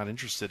and you're not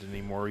interested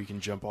anymore, you can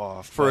jump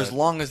off. For But- as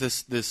long as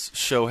this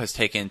show has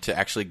taken to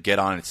actually get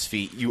on its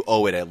feet, you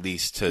owe it at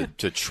least to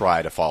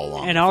try to follow along.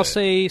 And with I'll it.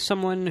 say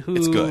someone It's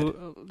who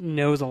good.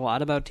 knows a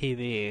lot about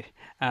TV.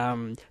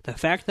 The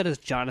fact that it's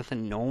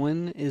Jonathan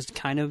Nolan is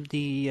kind of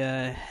the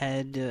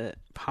head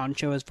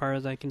honcho as far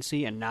as I can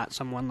see, and not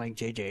someone like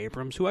J.J.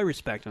 Abrams, who I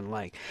respect and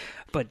like.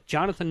 But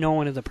Jonathan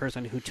Nolan is a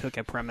person who took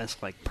a premise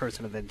like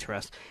Person of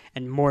Interest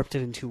and morphed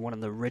it into one of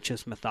the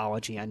richest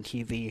mythology on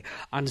TV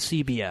on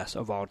CBS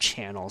of all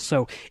channels.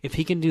 So if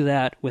he can do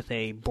that with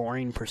a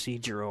boring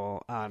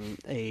procedural on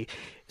a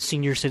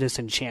senior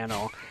citizen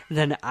channel,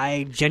 then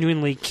I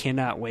genuinely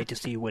cannot wait to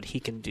see what he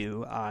can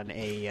do on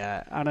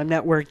a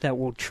network that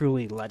will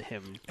truly let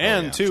him.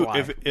 And too,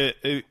 fly.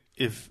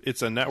 if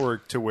it's a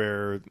network to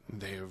where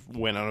they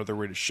went out of their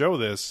way to show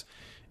this,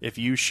 if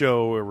you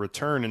show a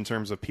return in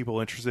terms of people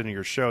interested in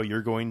your show,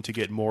 you're going to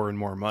get more and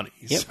more money.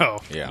 Yep. So,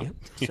 Yeah.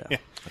 So,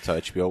 That's how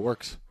HBO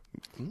works.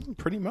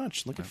 pretty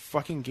much. Look at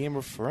fucking Game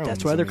of Thrones.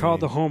 that's why they're I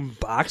called the mean, home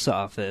box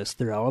office.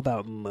 They're all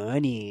about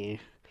money.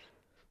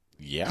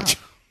 Yeah.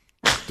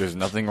 There's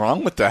nothing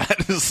wrong with that.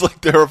 It's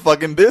like they're a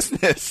fucking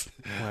business.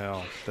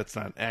 Well, that's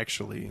not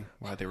actually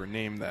why they were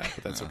named that,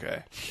 but that's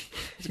okay.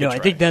 It's a No, good I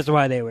try. think that's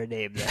why they were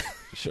named that.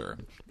 Sure.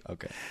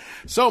 Okay.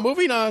 So,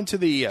 moving on to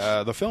the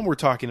film we're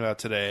talking about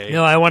today.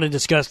 No, I want to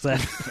discuss that.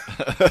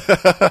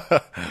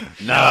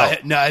 No,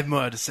 I have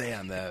more to say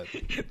on that.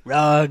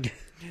 Rug.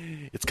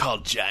 It's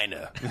called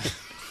Gina.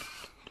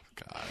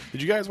 God.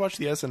 Did you guys watch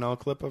the SNL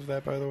clip of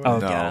that, by the way? Oh,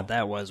 No. God,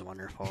 that was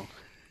wonderful.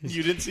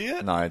 You didn't see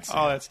it? No, I didn't see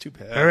Oh, it. that's too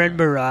bad. Her and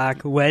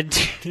Barack went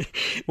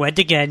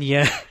to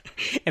Kenya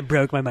and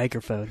broke my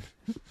microphone.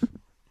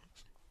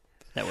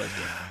 That was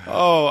good.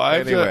 Oh,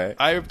 Anyway.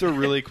 I have to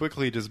really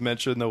quickly just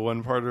mention the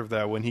one part of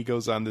that when he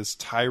goes on this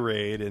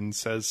tirade and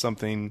says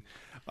something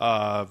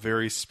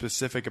very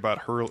specific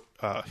about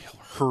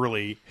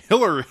Hillary.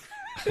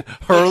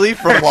 Hurley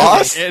from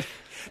Lost?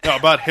 No,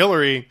 about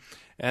Hillary.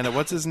 And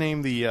what's his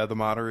name? The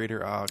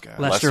moderator. Oh God,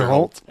 Lester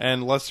Holt.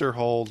 And Lester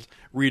Holt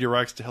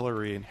redirects to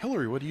Hillary. And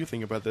Hillary, what do you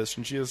think about this?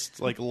 And she just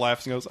like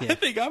laughs and goes, "I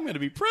think I'm going to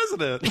be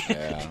president."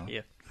 Yeah.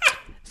 Yeah.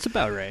 It's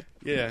about right,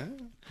 Yeah,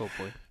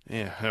 hopefully.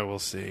 yeah, we'll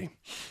see.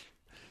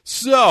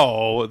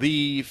 So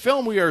the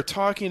film we are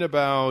talking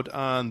about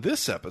on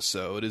this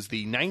episode is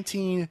the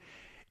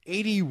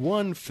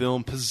 1981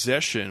 film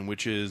Possession,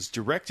 which is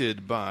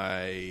directed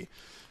by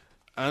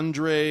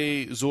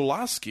Andrei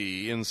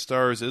Zulawski and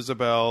stars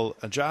Isabel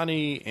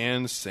Adjani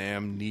and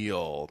Sam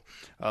Neill.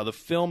 The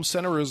film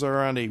centers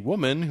around a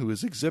woman who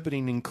is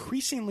exhibiting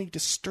increasingly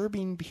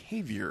disturbing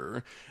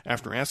behavior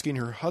after asking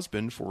her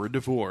husband for a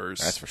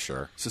divorce. That's for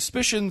sure.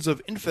 Suspicions of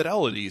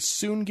infidelity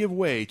soon give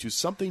way to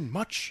something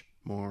much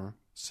more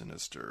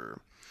sinister.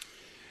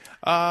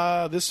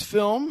 This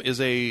film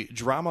is a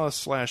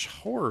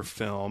drama/horror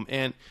film,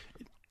 and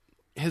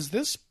has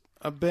this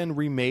been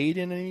remade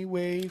in any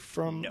way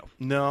from? No.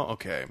 No?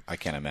 Okay. I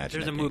can't imagine.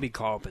 There's it a being- movie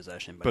called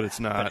Possession, But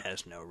it's not. But it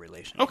has no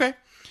relation. Okay.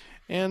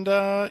 And,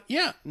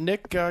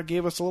 Nick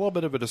gave us a little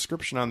bit of a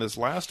description on this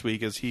last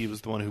week as he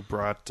was the one who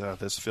brought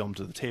this film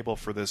to the table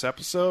for this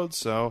episode.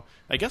 So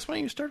I guess why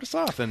don't you start us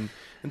off and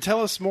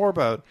tell us more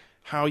about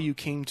how you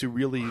came to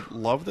really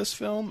love this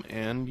film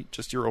and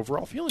just your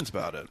overall feelings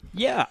about it.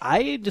 Yeah,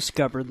 I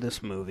discovered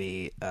this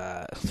movie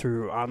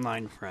through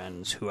online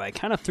friends who I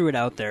kind of threw it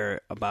out there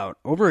about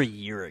over a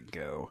year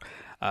ago.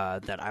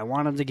 That I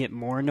wanted to get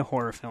more into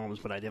horror films,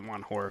 but I didn't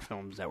want horror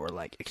films that were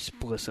like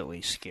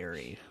explicitly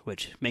scary,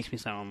 which makes me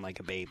sound like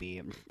a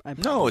baby.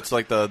 No, it's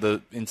like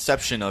the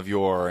inception of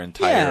your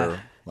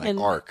entire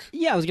arc.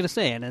 Yeah, I was gonna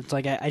say, and it's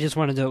like I just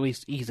wanted to at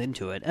least ease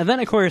into it. And then,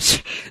 of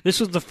course, this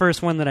was the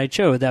first one that I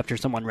chose after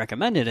someone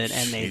recommended it,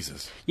 and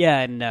Jesus.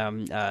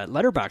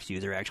 Letterboxd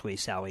user actually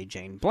Sally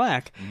Jane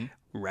Black.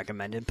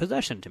 Recommended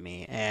Possession to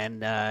me,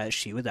 and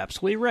she was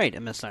absolutely right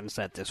in the sense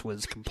that this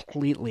was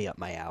completely up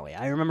my alley.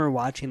 I remember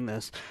watching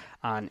this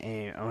on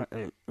a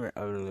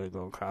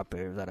illegal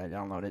copy that I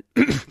downloaded,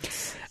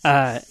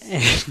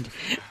 and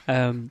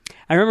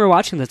I remember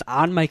watching this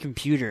on my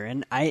computer,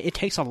 and it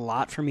takes a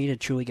lot for me to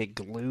truly get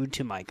glued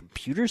to my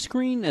computer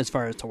screen as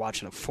far as to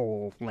watching a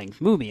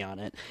full-length movie on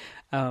it,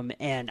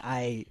 and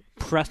I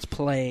pressed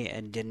play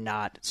and did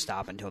not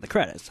stop until the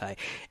credits.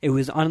 It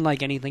was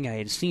unlike anything I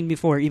had seen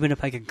before, even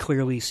if I could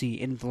clearly see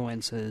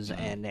influences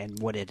and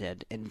what it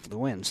had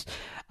influenced.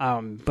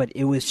 But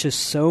it was just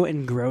so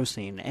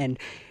engrossing, and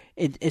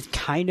it's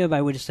kind of,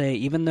 I would say,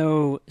 even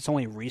though it's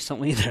only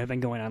recently that I've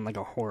been going on like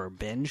a horror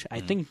binge, I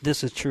think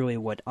this is truly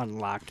what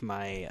unlocked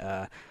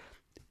my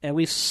at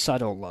least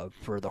subtle love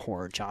for the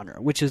horror genre,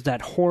 which is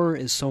that horror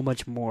is so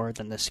much more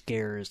than the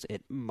scares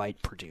it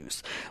might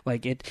produce.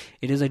 Like, it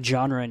is a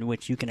genre in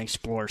which you can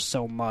explore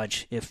so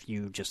much if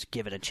you just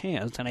give it a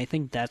chance, and I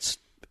think that's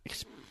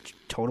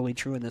totally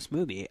true in this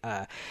movie.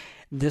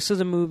 This is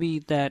a movie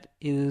that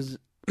is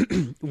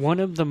one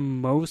of the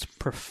most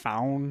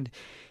profound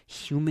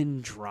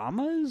human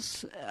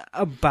dramas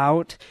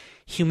about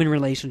human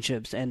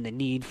relationships and the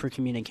need for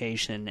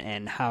communication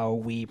and how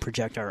we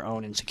project our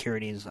own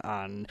insecurities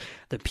on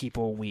the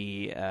people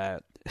we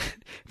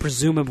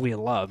presumably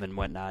love and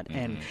whatnot.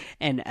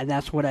 And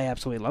that's what I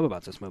absolutely love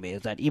about this movie,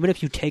 is that even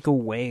if you take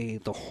away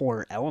the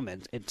horror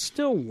elements, it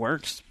still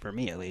works, for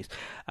me at least,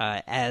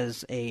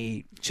 as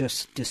a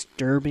just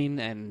disturbing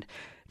and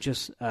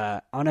just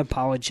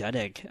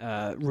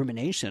unapologetic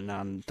rumination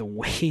on the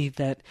way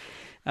that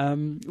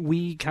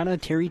we kind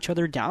of tear each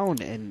other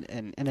down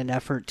in an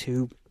effort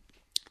to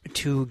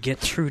get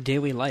through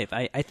daily life.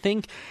 I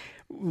think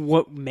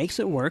what makes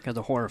it work as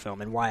a horror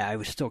film, and why I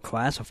would still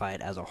classify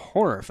it as a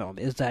horror film,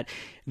 is that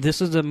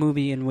this is a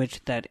movie in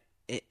which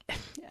Andrzej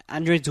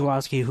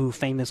Zulawski, who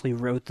famously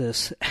wrote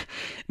this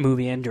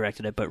movie and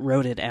directed it, but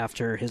wrote it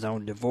after his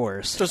own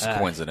divorce. Just a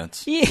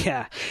coincidence.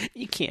 Yeah,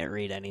 you can't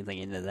read anything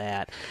into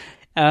that.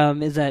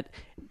 Is that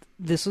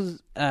this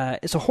is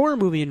it's a horror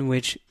movie in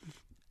which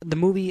the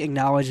movie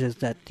acknowledges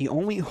that the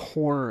only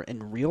horror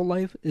in real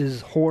life is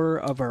horror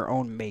of our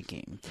own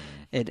making.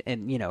 And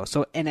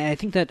I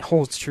think that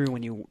holds true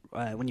when you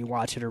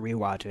watch it or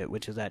rewatch it,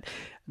 which is that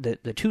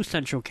the two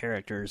central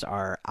characters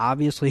are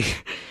obviously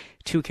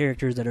two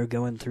characters that are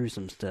going through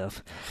some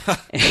stuff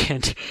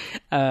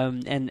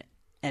and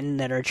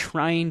that are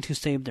trying to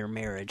save their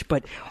marriage,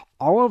 but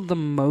all of the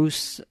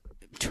most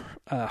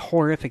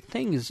horrific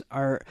things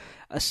are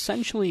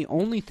essentially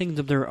only things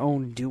of their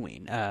own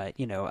doing. And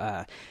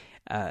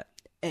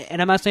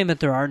I'm not saying that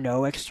there are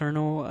no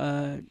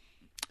external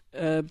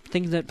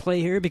things at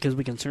play here, because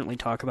we can certainly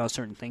talk about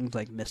certain things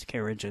like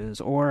miscarriages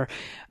or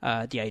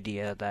the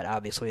idea that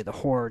obviously the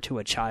horror to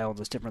a child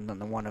is different than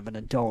the one of an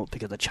adult,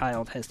 because a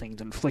child has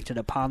things inflicted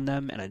upon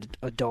them and an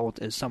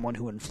adult is someone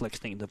who inflicts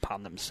things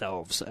upon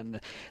themselves. And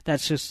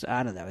that's just,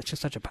 I don't know, it's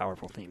just such a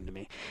powerful theme to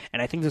me.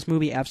 And I think this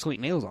movie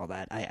absolutely nails all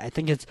that. I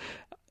think it's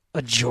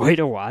a joy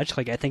to watch.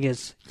 Like, I think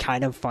it's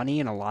kind of funny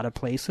in a lot of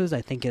places.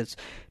 I think it's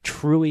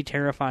truly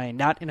terrifying,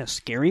 not in a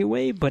scary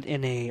way, but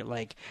in a,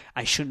 like,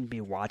 I shouldn't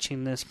be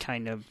watching this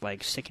kind of,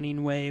 like,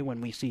 sickening way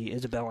when we see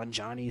Isabelle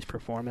Adjani's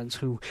performance,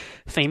 who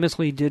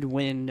famously did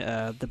win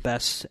the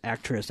Best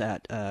Actress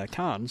at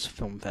Cannes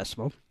Film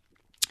Festival.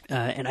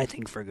 And I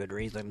think for good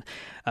reason.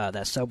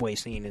 That subway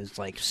scene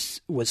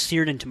was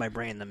seared into my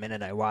brain the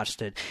minute I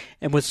watched it.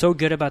 And what's so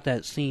good about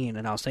that scene,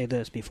 and I'll say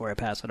this before I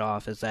pass it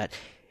off, is that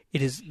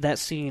that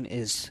scene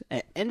is,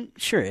 and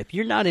sure, if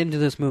you're not into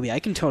this movie, I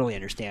can totally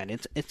understand.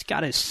 It's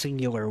got a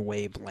singular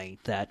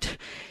wavelength that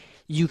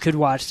you could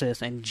watch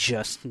this and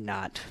just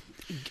not.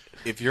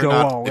 If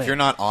you're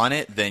not on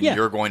it, then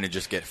you're going to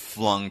just get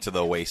flung to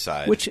the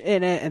wayside. Which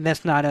and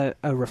that's not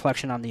a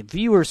reflection on the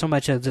viewer so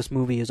much as this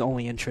movie is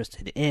only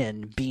interested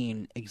in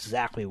being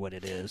exactly what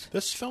it is.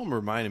 This film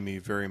reminded me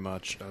very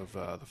much of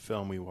the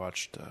film we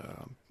watched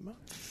about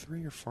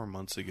 3 or 4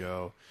 months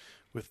ago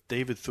with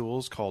David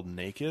Thewlis called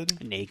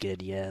Naked.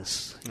 Naked,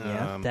 yes.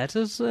 Yeah, that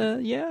is,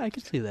 I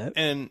can see that.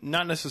 And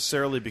not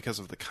necessarily because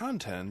of the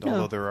content,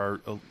 although there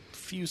are a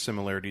few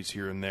similarities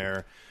here and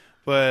there,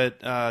 but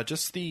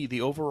just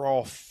the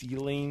overall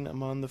feeling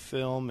among the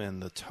film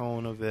and the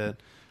tone of it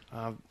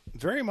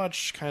very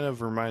much kind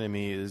of reminded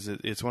me,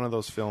 it's one of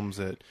those films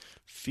that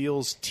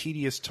feels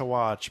tedious to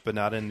watch, but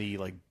not in the,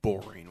 like,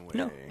 boring way.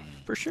 No,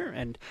 for sure,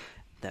 and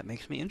that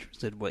makes me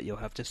interested what you'll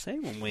have to say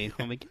when we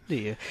get to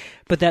you.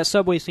 But that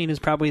subway scene is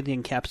probably the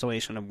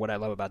encapsulation of what I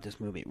love about this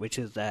movie, which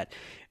is that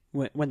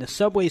when the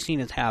subway scene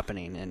is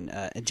happening and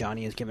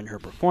Johnny is giving her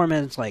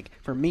performance, like,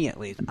 for me at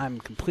least, I'm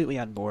completely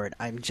on board.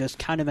 I'm just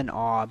kind of in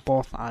awe,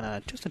 both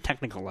on just a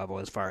technical level,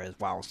 as far as,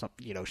 wow,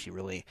 she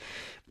really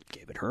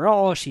gave it her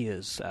all. She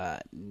is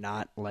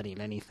not letting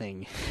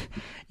anything,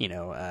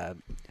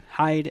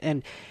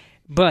 hide.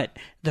 But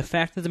the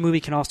fact that the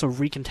movie can also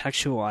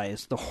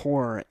recontextualize the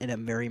horror in a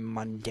very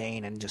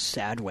mundane and just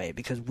sad way,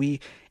 because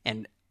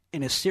in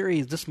a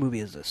series, this movie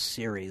is a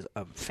series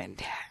of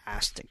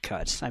fantastic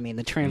cuts. I mean,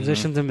 the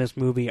transitions in this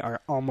movie are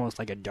almost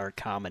like a dark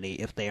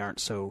comedy if they aren't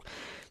so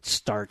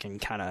stark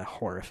and kind of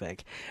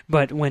horrific.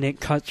 But when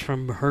it cuts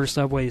from her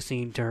subway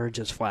scene to her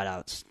just flat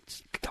out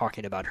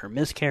talking about her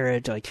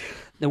miscarriage, like,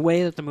 the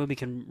way that the movie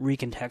can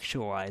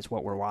recontextualize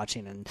what we're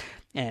watching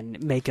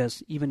and make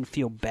us even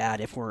feel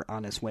bad if we're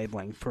on this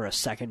wavelength for a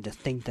second to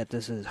think that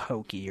this is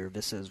hokey or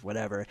this is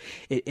whatever.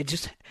 It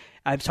just,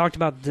 I've talked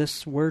about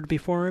this word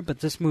before, but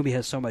this movie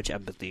has so much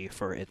empathy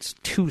for its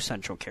two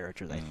central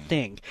characters, I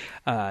think,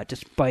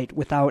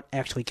 without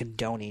actually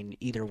condoning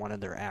either one of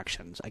their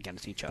actions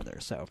against each other.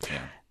 So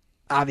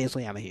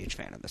obviously I'm a huge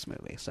fan of this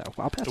movie, so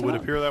I'll pass It it would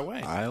on. appear that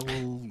way. I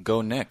will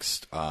go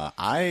next.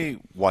 I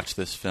watched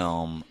this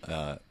film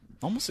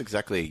almost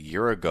exactly a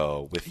year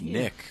ago with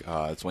Nick.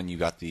 It's when you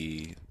got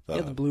the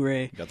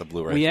Blu-ray. You got the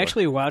Blu-ray. We for it.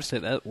 actually watched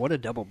it. What a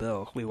double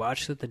bill. We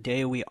watched it the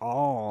day we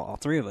all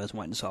three of us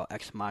went and saw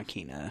Ex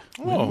Machina.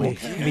 Oh,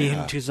 Me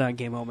and Tucson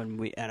came home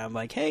and I'm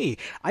like, hey,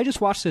 I just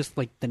watched this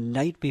like the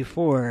night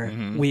before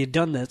we had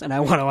done this, and I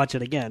want to watch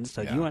it again.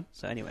 So do you want?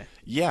 So anyway.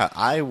 Yeah,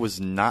 I was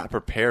not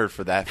prepared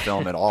for that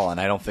film at all, and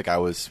I don't think I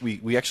was.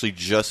 We actually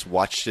just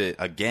watched it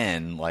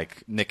again,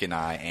 like Nick and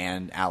I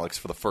and Alex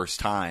for the first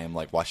time,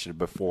 like watched it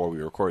before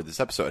we recorded this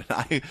episode.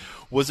 And I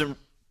wasn't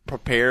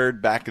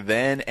prepared back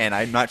then, and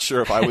I'm not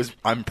sure if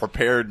I'm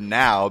prepared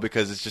now,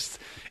 because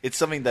it's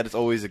something that has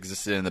always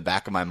existed in the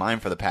back of my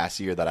mind for the past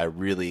year, that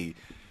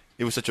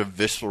it was such a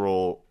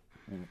visceral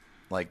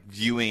like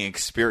viewing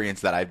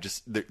experience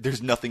that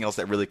there's nothing else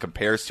that really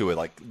compares to it.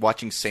 Like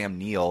watching Sam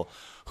Neill,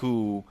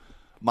 who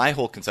my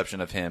whole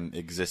conception of him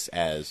exists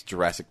as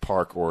Jurassic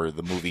Park or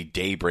the movie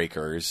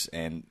Daybreakers,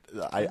 and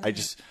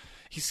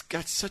he's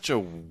got such a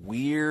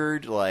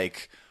weird,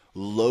 like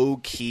low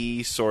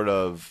key sort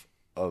of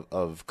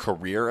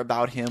career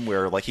about him,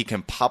 where like he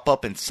can pop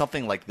up in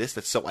something like this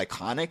that's so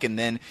iconic, and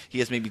then he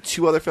has maybe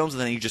 2 other films,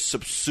 and then he just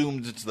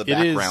subsumed into the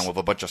background with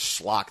a bunch of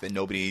schlock that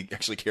nobody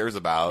actually cares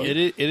about.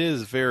 It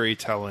is very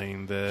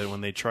telling that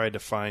when they tried to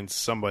find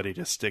somebody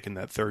to stick in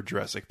that third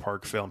Jurassic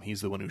Park film,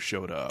 he's the one who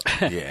showed up.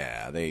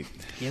 Yeah. This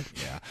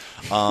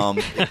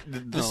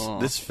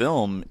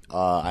film,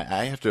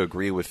 I have to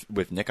agree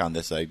with Nick on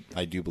this. I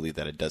do believe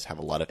that it does have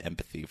a lot of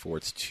empathy for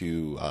its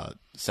 2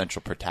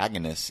 central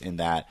protagonists, in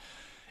that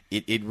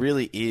it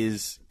really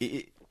is.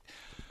 It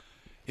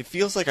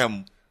feels like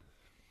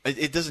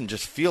it doesn't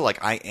just feel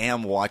like I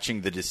am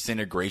watching the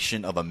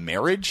disintegration of a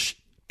marriage,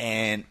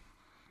 and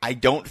I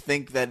don't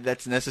think that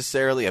that's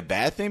necessarily a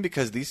bad thing,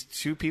 because these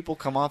 2 people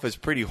come off as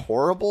pretty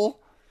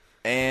horrible,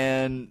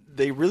 and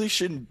they really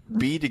shouldn't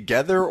be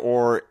together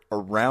or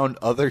around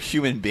other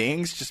human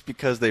beings, just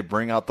because they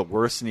bring out the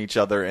worst in each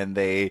other, and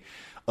they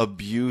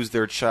abuse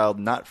their child,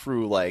 not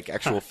through like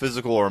actual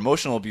physical or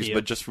emotional abuse,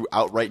 but just through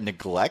outright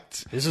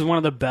neglect. This is one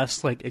of the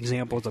best like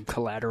examples of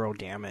collateral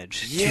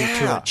damage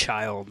to a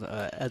child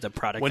as a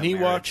product When of he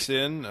marriage. walks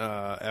in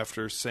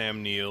after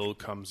Sam Neill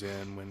comes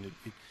in, when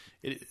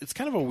it's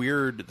kind of a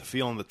weird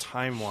feeling, the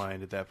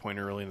timeline at that point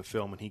early in the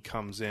film, when he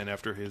comes in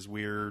after his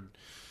weird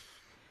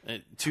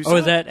Tucson? Oh,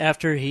 is that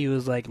after he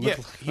was like? Yeah,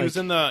 he was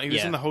in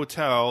the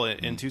hotel,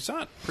 and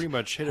Tucson pretty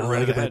much hit it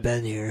right on the head.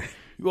 Been here.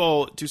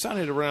 Well, Tucson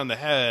hit it right on the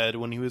head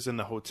when he was in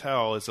the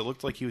hotel. It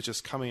looked like he was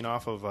just coming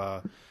off of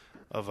a.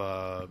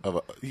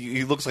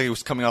 He looks like he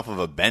was coming off of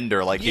a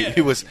bender, like Yeah.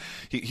 he was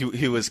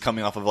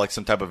coming off of like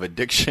some type of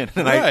addiction,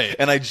 and Right.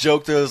 I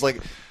joked, it's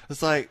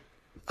like,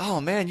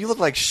 oh man, you look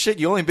like shit.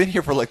 You only been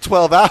here for like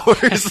 12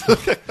 hours.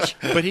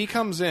 But he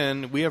comes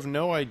in. We have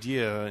no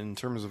idea in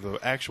terms of the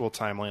actual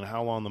timeline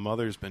how long the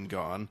mother's been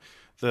gone.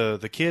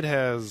 The kid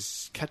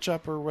has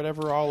ketchup or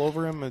whatever all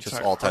over him. It's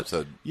Just all types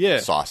of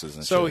sauces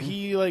and so shit.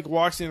 he like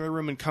walks into the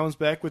room and comes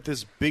back with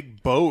this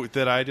big boat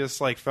that I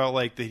just like felt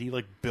like that he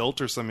like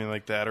built or something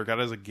like that, or got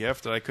as a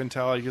gift, and I couldn't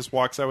tell. He just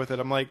walks out with it.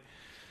 I'm like,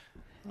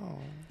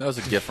 That was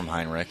a gift from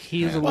Heinrich.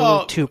 He's Yeah. a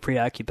little too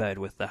preoccupied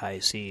with the high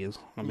seas.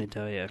 Let me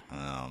tell you.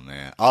 Oh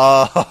man!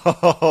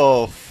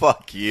 Oh,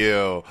 fuck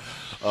you!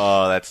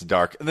 Oh, that's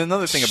dark. And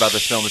another thing about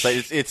this film is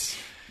that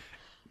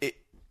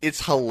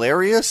it's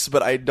hilarious,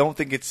 but I don't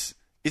think it's.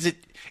 Is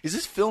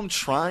this film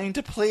trying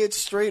to play it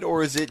straight,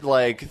 or is it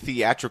like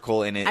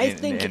theatrical in it? I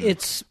think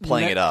it's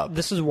playing it up.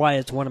 This is why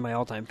it's one of my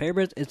all-time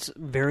favorites. It's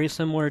very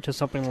similar to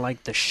something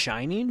like The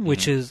Shining,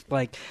 which is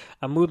like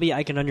a movie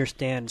I can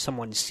understand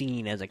someone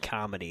seeing as a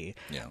comedy,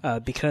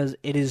 because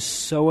it is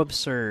so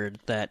absurd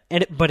but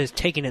it's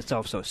taking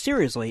itself so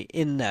seriously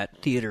in that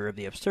theater of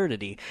the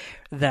absurdity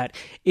that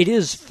it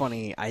is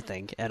funny. I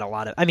think at a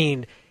lot of. I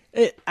mean.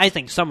 I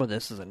think some of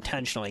this is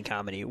intentionally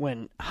comedy.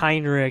 When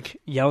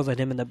Heinrich yells at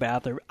him in the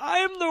bathroom,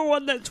 "I'm the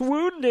one that's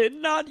wounded,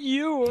 not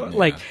you." Yeah.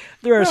 Like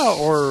there are,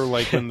 or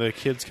like when the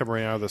kids come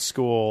right out of the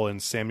school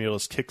and Samuel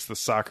just kicks the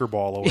soccer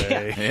ball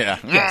away.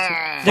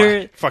 Yeah.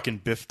 there, Fucking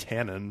Biff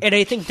Tannen. and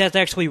I think that's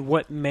actually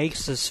what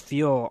makes this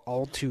feel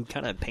all too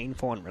kind of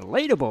painful and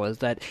relatable. Is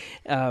that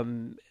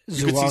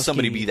You could see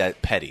somebody be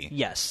that petty.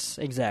 Yes,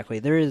 exactly.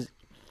 There is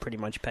pretty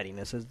much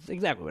pettiness. Is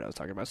exactly what I was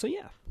talking about. So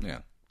yeah. Yeah.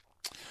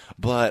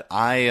 But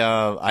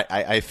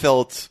I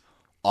felt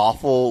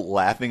awful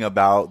laughing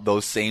about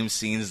those same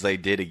scenes they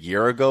did a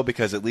year ago,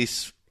 because at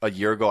least a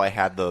year ago I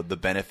had the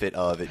benefit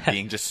of it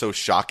being just so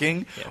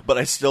shocking, but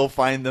I still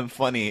find them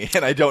funny,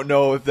 and I don't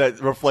know if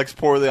that reflects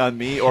poorly on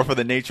me or for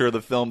the nature of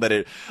the film, that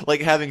it,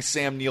 like having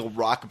Sam Neill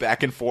rock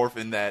back and forth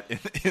in that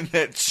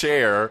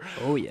chair.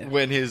 Oh yeah.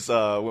 When his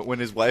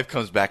wife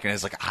comes back and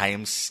is like, "I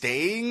am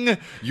staying.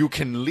 You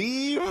can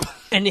leave."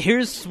 And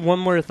here's one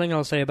more thing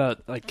I'll say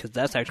about, like, because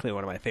that's actually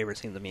one of my favorite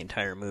scenes of the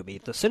entire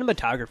movie. The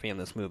cinematography in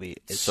this movie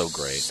is So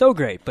great. So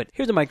great. But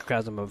here's a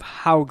microcosm of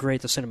how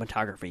great the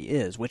cinematography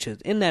is, which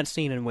is in that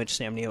scene in which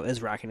Sam Neill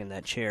is rocking in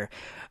that chair.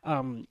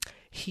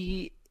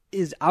 He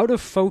is out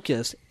of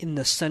focus in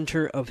the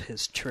center of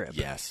his trip.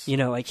 Yes. You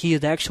know, like he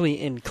is actually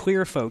in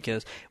clear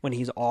focus when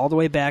he's all the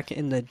way back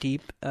in the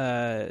deep,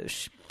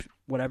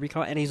 whatever you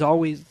call it, and he's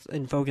always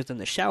in focus in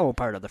the shallow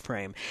part of the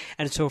frame.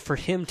 And so for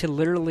him to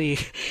literally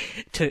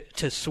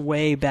to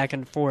sway back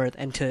and forth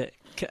and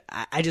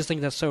I just think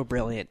that's so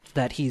brilliant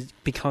that he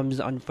becomes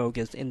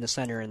unfocused in the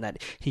center and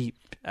that he,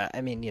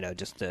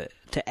 just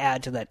to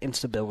add to that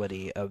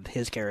instability of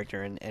his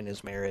character and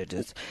his marriage.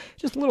 It's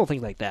just little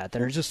things like that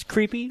are just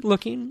creepy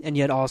looking and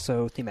yet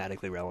also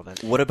thematically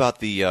relevant. What about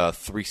the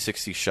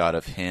 360 shot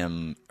of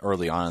him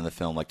early on in the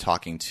film, like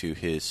talking to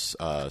his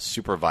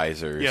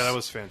supervisors? Yeah, that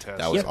was fantastic.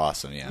 That was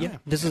awesome. Yeah. Yeah,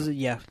 this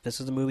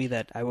is a movie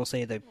that I will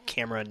say the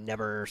camera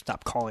never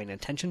stopped calling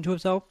attention to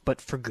itself, but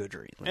for good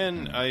reason.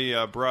 And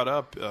I brought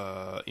up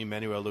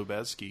Emmanuel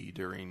Lubezki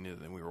during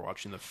we were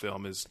watching the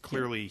film. Is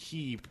clearly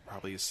he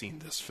probably has seen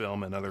this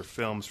film and other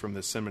films from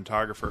this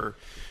cinematographer,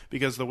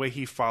 because the way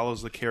he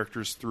follows the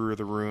characters through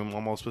the room,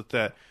 almost with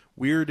that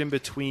weird in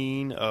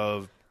between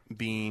of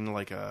being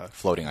like a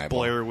floating eyeball.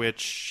 Blair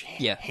Witch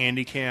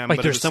handy cam, like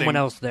but there's someone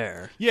else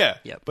there. Yeah,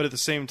 Yep. But at the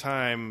same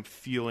time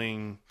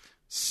feeling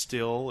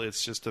still.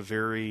 It's just a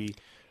very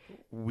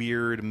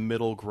weird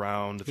middle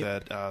ground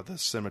that the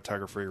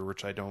cinematographer,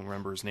 which I don't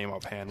remember his name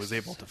offhand, was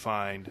able to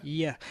find.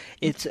 Yeah,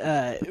 it's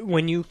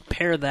when you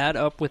pair that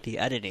up with the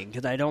editing,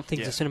 because I don't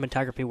think the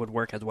cinematography would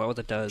work as well as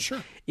it does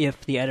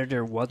if the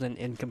editor wasn't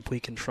in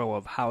complete control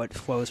of how it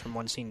flows from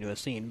one scene to a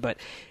scene. But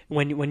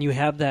when you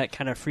have that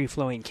kind of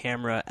free-flowing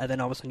camera, and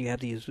then all of a sudden you have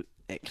these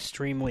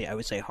extremely, I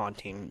would say,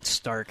 haunting,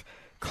 stark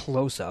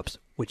close-ups,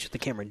 which the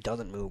camera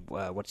doesn't move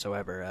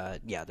whatsoever.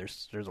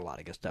 There's a lot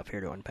of good stuff here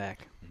to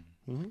unpack.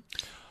 Mm-hmm.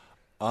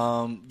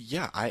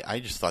 I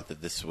just thought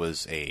that this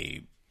was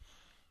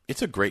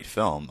it's a great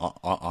film.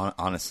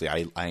 Honestly,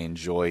 I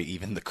enjoy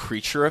even the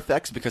creature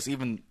effects, because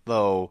even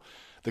though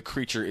the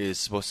creature is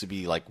supposed to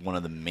be like one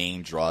of the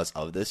main draws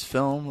of this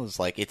film,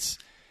 it's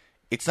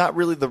not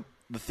really the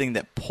thing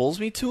that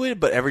pulls me to it,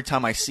 but every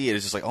time I see it,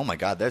 it's just like, oh my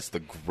god, that's the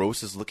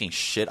grossest looking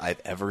shit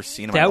I've ever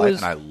seen in my life,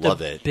 and I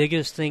love it. The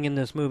biggest thing in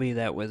this movie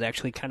that was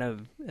actually kind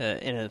of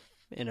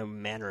in a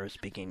manner of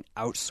speaking,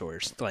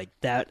 outsourced. Like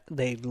that,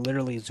 they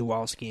literally,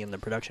 Zawalski and the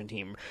production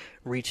team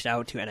reached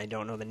out to, and I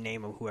don't know the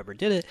name of whoever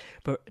did it,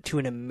 but to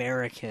an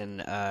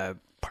American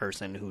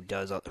person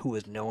who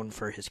is known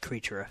for his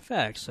creature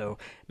effects. So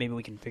maybe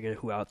we can figure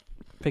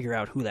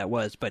out who that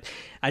was. But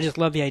I just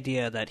love the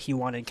idea that he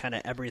wanted kind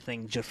of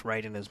everything just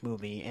right in his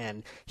movie,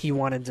 and he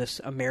wanted this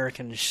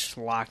American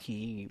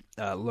schlocky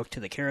look to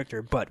the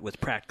character, but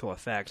with practical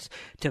effects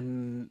to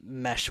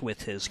mesh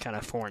with his kind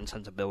of foreign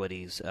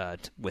sensibilities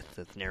with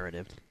the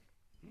narrative.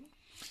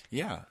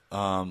 Yeah.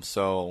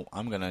 So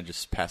I'm gonna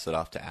just pass it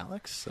off to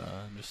Alex.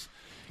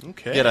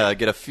 Okay.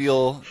 Get a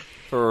feel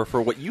for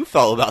what you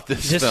felt about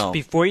this Just film.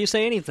 Before you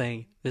say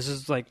anything, this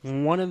is like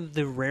one of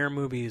the rare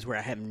movies where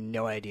I have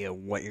no idea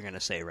what you're going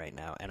to say right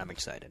now, and I'm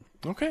excited.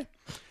 Okay.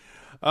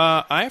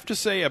 I have to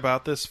say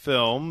about this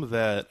film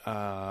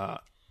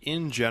that,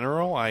 in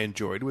general, I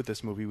enjoyed what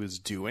this movie was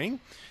doing.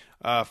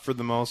 For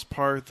the most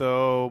part,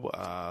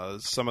 though,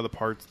 some of the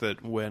parts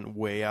that went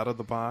way out of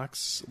the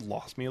box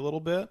lost me a little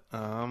bit.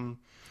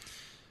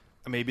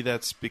 Maybe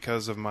that's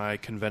because of my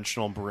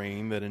conventional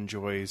brain that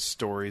enjoys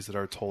stories that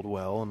are told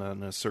well and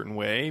in a certain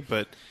way.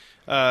 But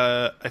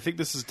I think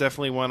this is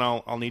definitely one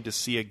I'll need to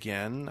see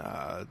again.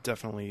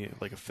 Definitely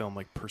like a film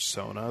like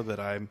Persona that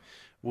I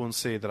won't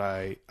say that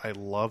I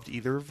loved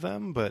either of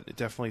them, but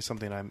definitely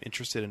something I'm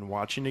interested in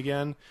watching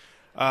again.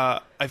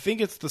 I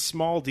think it's the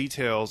small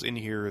details in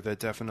here that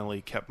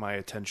definitely kept my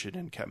attention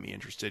and kept me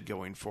interested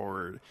going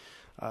forward.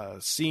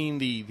 Seeing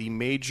the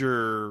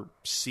major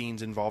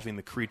scenes involving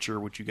the creature,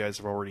 which you guys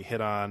have already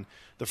hit on,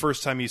 the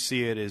first time you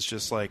see it is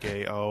just like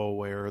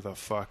where the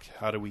fuck,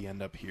 how do we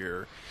end up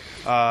here?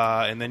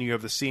 And then you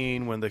have the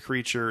scene when the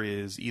creature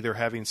is either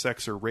having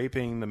sex or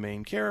raping the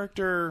main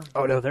character.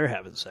 Oh, no, they're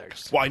having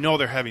sex. Well, I know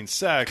they're having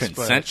sex.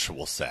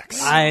 Consensual sex.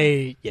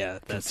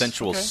 That's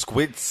Consensual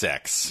squid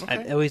sex. Okay.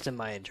 At least in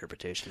my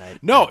interpretation. I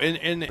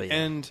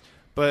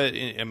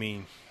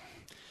mean,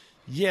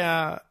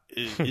 yeah...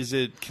 Is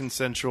it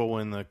consensual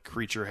when the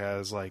creature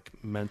has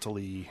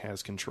mentally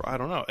has control? I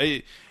don't know.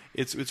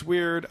 It's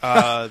weird.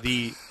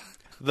 The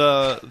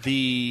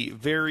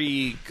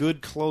very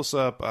good close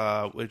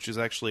up, which is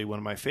actually one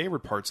of my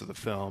favorite parts of the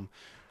film,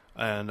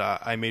 and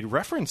I made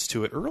reference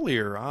to it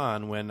earlier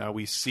on when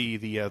we see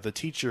the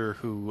teacher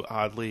who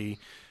oddly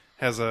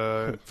has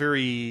a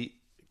very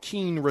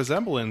keen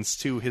resemblance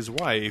to his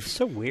wife.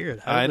 So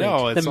weird. I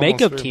know. The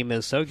makeup team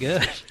is so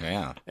good.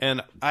 Yeah. And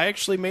I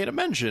actually made a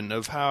mention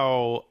of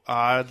how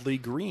oddly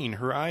green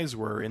her eyes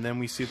were, and then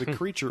we see the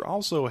creature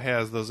also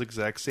has those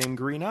exact same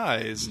green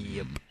eyes.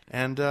 Yep.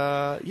 And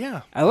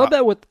yeah, I love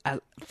that with.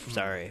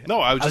 Sorry. No,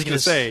 I was just gonna going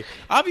to say,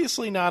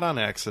 obviously not on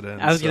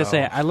accident. I was going to so-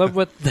 say, I love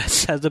what that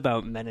says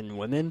about men and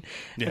women.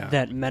 Yeah.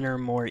 That men are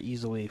more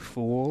easily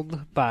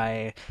fooled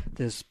by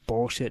this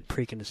bullshit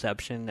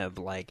preconception of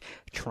like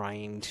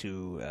trying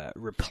to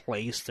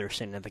replace their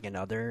significant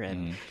other,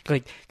 and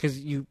like because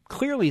you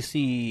clearly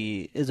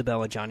see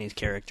Isabella Johnny's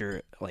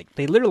character, like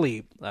they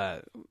literally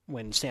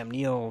when Sam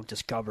Neill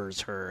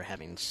discovers her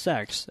having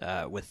sex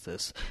with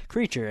this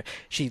creature,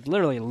 she's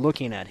literally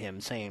looking at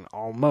him saying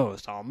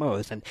almost,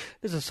 and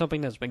this is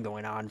something that's been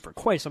going on for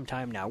quite some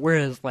time now.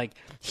 Whereas like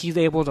he's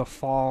able to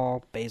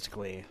fall,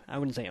 basically, I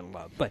wouldn't say in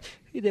love, but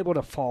he's able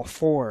to fall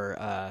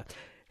for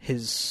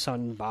his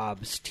son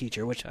Bob's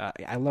teacher, which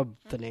I love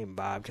the name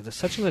Bob because it's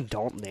such an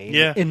adult name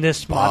in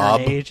this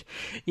modern age.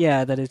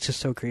 Yeah, that it's just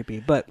so creepy.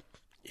 But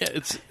yeah,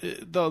 it's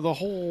the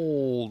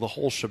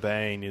whole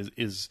shebang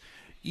is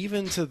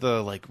even to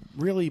the like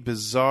really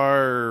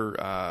bizarre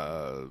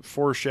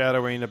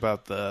foreshadowing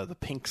about the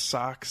pink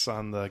socks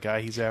on the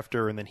guy he's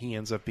after, and then he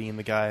ends up being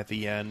the guy at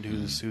the end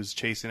who's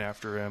chasing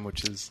after him,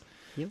 which is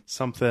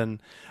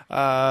something.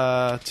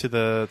 To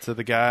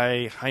the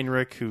guy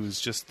Heinrich, who's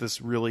just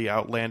this really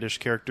outlandish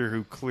character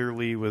who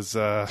clearly was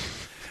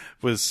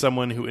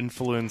someone who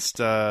influenced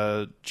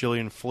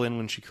Gillian Flynn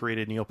when she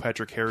created Neil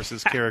Patrick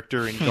Harris's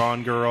character in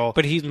Gone Girl.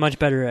 But he's much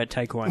better at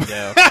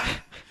Taekwondo.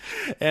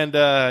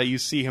 And you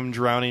see him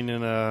drowning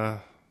in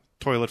a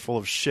toilet full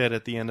of shit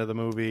at the end of the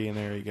movie, and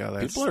there you go.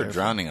 People are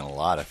drowning in a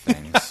lot of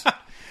things.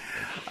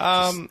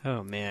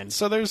 Oh man!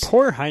 So there's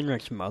poor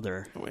Heinrich's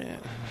mother.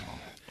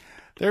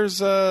 There's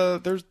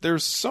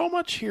so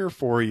much here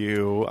for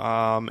you,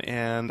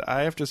 and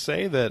I have to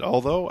say that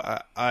although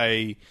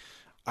I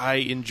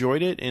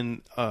enjoyed it,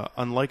 in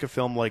unlike a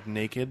film like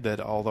Naked,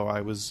 that although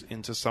I was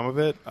into some of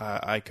it,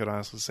 I could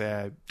honestly say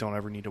I don't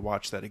ever need to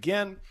watch that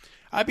again.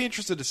 I'd be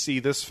interested to see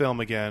this film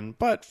again,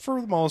 but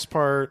for the most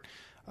part,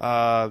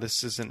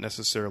 this isn't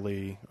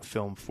necessarily a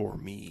film for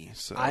me.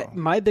 So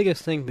my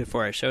biggest thing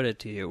before I showed it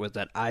to you was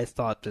that I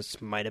thought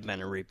this might have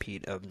been a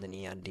repeat of The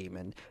Neon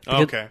Demon.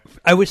 Okay.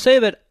 I would say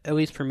that, at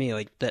least for me,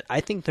 like that I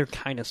think they're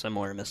kind of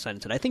similar in the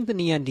sense that I think The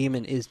Neon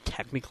Demon is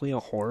technically a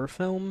horror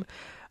film.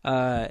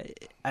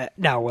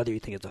 Now, whether you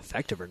think it's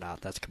effective or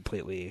not, that's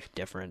completely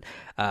different.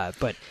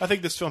 But I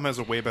think this film has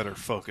a way better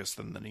focus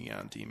than The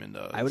Neon Demon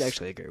does. I would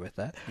actually agree with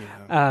that.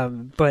 Yeah.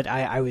 But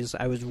I was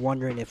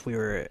wondering if we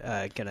were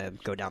gonna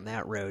go down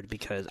that road,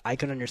 because I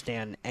could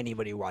understand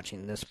anybody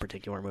watching this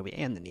particular movie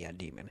and The Neon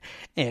Demon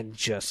and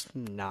just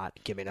not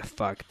giving a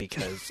fuck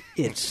because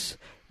it's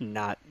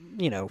not,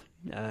 I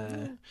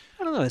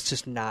don't know. It's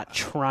just not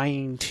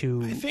trying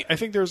to. I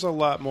think there's a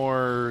lot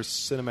more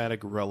cinematic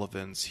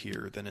relevance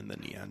here than in The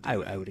Neon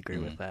Demon. I would agree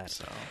with that.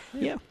 So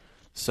yeah.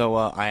 So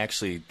I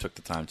actually took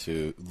the time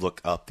to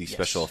look up the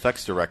special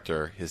effects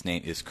director. His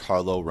name is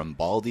Carlo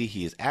Rambaldi.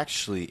 He is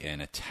actually an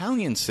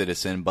Italian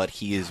citizen, but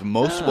he is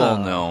most well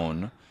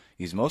known.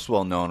 He's most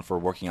well known for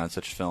working on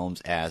such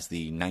films as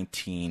the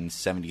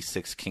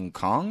 1976 King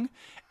Kong,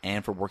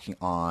 and for working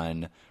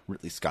on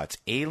Ridley Scott's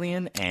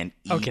Alien and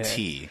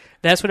E.T.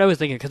 That's what I was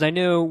thinking, because I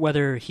know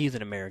whether he's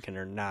an American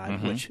or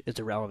not, which is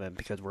irrelevant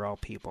because we're all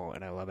people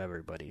and I love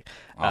everybody.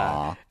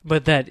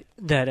 But that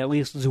at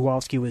least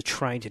Zulawski was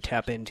trying to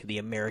tap into the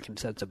American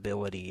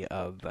sensibility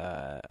of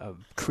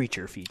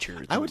creature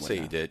features. I would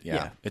say he did,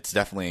 yeah. It's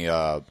definitely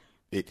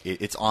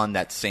it's on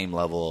that same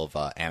level of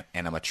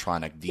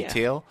animatronic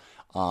detail.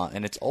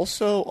 And it's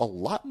also a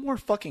lot more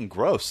fucking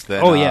gross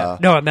than. Oh yeah,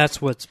 no, and that's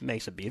what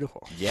makes it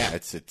beautiful. Yeah,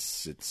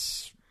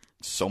 it's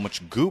so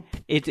much goop.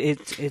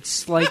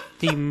 It's like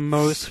the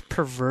most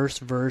perverse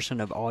version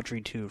of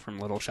Audrey 2 from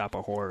Little Shop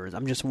of Horrors.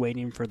 I'm just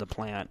waiting for the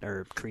plant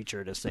or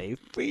creature to say,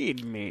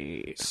 "Feed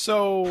me."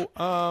 So,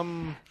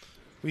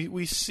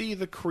 we see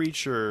the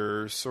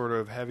creature sort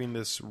of having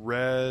this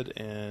red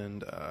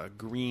and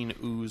green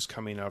ooze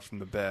coming out from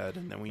the bed,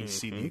 and then we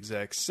see the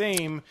exact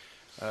same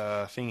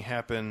thing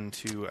happen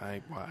to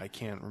I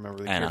can't remember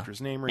the character's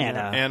name right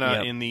now.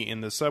 Anna in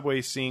the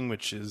subway scene,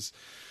 which is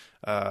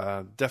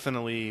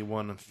definitely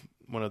one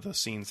of the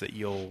scenes that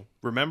you'll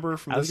remember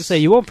from. I was this gonna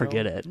say you won't film.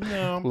 forget it.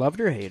 No,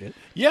 loved or hate it.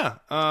 Yeah,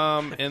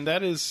 and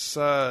that is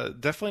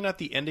definitely not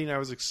the ending I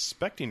was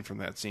expecting from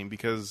that scene,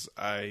 because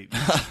I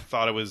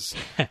thought it was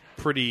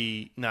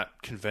pretty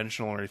not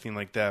conventional or anything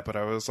like that. But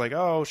I was like,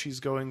 oh,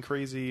 she's going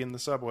crazy in the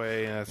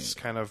subway, and that's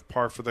kind of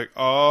par for the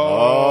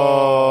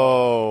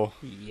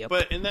Yep.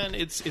 But and then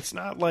it's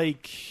not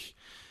like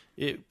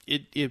it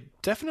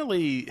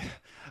definitely.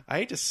 I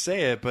hate to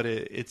say it, but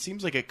it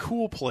seems like it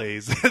cool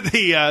plays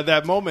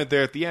that moment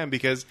there at the end,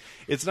 because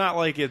it's not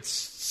like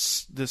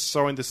it's this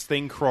sewing this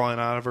thing crawling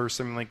out of her or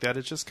something like that.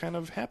 It just kind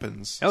of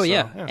happens. Oh, so,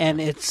 yeah,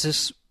 and it's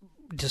this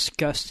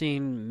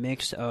disgusting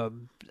mix of,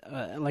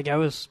 like I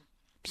was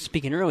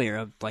speaking earlier,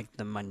 of like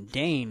the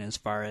mundane, as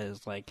far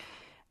as like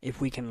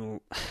if we can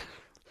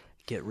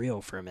get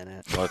real for a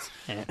minute.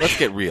 Let's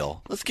get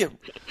real. Let's get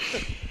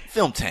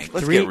Film Tank.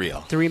 Let's get real.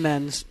 Three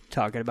men's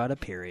talking about a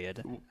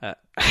period.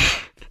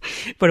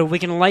 But if we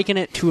can liken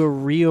it to a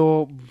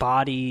real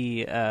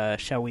body,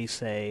 shall we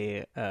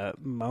say,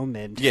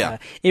 moment,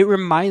 it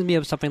reminds me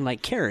of something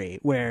like Carrie,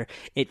 where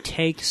it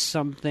takes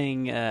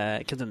something,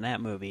 because in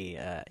that movie,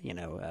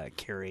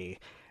 Carrie,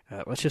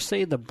 let's just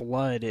say the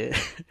blood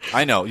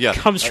I know, yeah.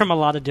 comes from a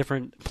lot of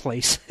different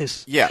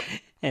places. Yeah.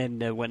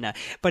 And whatnot.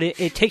 But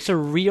it takes a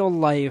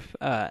real-life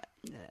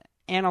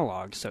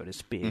analog, so to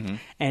speak,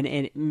 and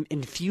it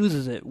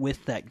infuses it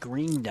with that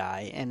green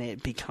dye, and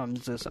it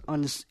becomes this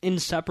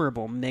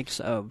inseparable mix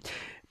of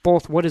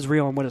both what is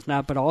real and what is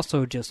not, but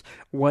also just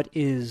what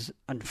is,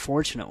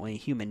 unfortunately,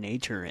 human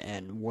nature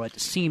and what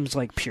seems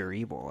like pure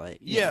evil.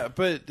 Yeah,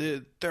 but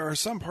there are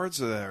some parts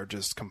of that are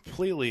just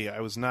completely, I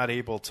was not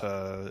able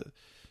to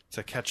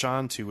catch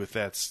on to with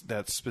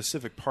that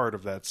specific part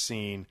of that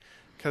scene,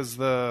 because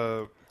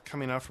the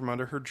coming out from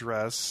under her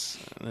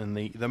dress and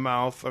the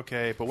mouth,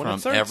 okay, but when from it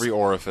starts, every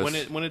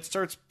orifice, when it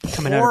starts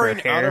coming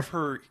pouring out of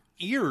her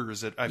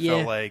ears, I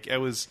felt like that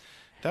was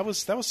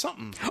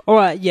something.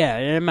 Oh, yeah,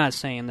 and I'm not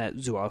saying that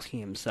Zulawski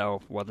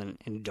himself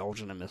wasn't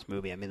indulgent in this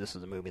movie. I mean, this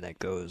is a movie that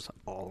goes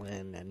all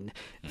in and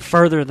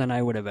further than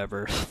I would have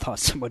ever thought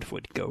someone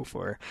would go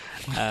for.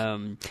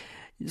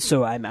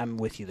 So I'm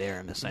with you there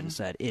in the sense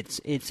that it's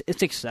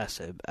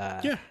excessive.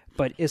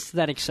 But it's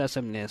that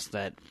excessiveness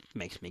that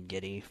makes me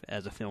giddy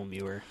as a film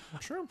viewer.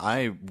 Sure.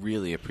 I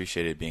really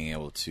appreciated being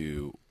able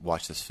to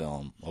watch this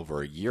film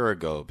over a year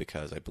ago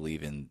because I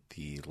believe in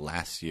the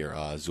last year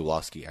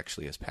Zulawski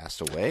actually has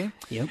passed away.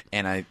 Yep.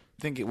 And I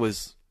think it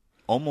was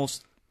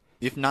almost,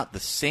 if not the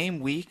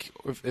same week,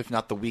 or if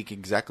not the week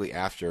exactly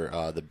after,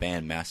 the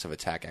band Massive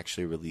Attack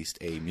actually released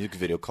a music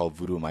video called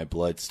Voodoo in My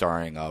Blood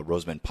starring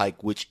Rosamund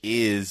Pike, which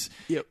is,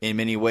 in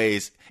many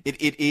ways,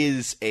 it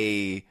is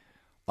a...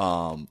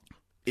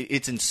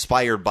 it's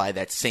inspired by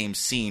that same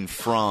scene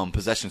from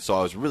Possession, so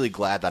I was really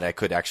glad that I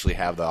could actually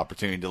have the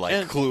opportunity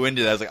to clue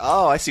into that. I was like,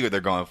 oh, I see what they're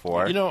going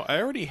for. You know,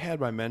 I already had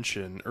my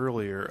mention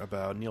earlier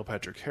about Neil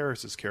Patrick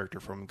Harris's character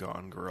from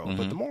Gone Girl,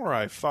 but the more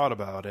I've thought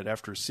about it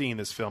after seeing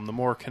this film, the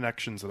more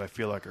connections that I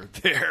feel like are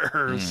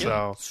there.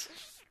 So,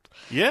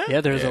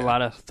 there's a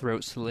lot of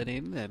throat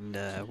slitting and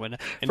when.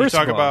 And you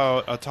talk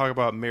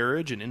about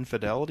marriage and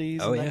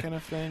infidelities and that kind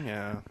of thing.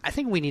 Yeah, I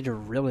think we need to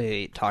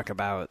really talk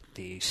about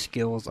the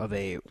skills of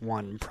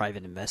one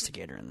private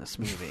investigator in this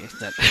movie.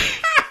 That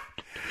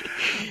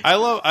I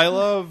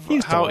love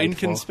He's how delightful.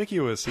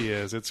 inconspicuous he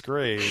is. It's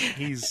great.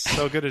 He's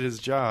so good at his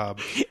job.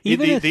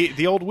 Even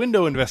the old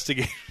window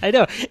investigator. I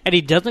know, and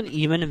he doesn't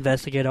even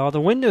investigate all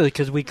the windows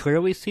because we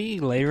clearly see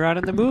later on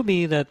in the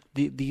movie that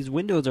these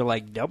windows are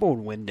like double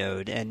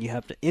windowed, and you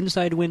have the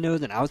inside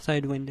windows and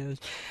outside windows.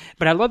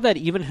 But I love that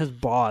even his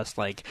boss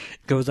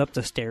goes up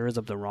the stairs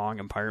of the wrong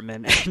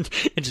apartment and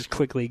just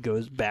quickly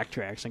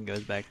backtracks and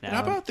goes back down.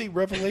 How about the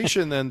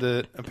revelation then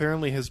that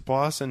apparently his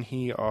boss and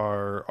he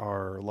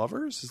are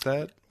lovers? Is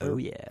that? Oh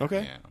yeah.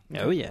 Okay.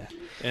 Yeah. Oh yeah.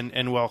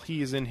 And while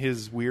he's in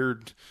his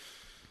weird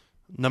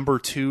number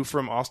 2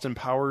 from Austin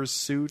Powers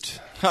suit,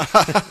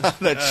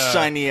 that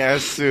shiny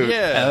ass suit.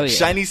 Yeah. Oh, yeah.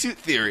 Shiny suit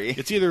theory.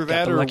 It's either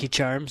that the or Lucky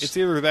Charms. It's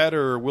either that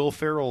or Will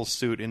Ferrell's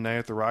suit in Night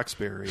at the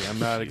Roxbury. I'm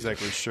not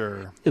exactly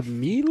sure.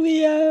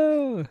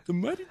 Emilio. The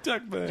Mighty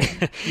Duck Man.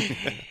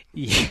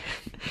 Yeah.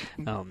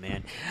 Oh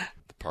man.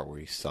 The part where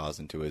he saws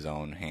into his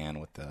own hand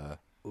with the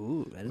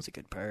Ooh, that is a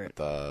good part.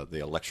 the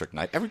electric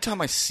knife. Every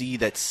time I see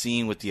that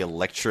scene with the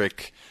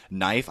electric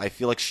knife, I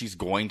feel like she's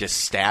going to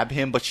stab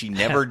him, but she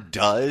never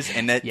does,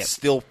 and that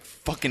still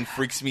fucking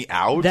freaks me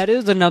out. That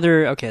is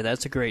another. Okay,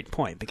 that's a great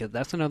point because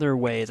that's another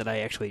way that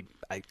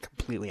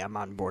I'm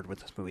on board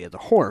with this movie as a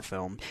horror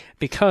film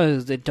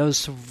because it does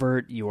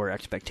subvert your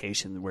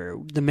expectations. Where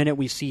the minute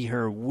we see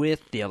her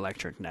with the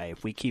electric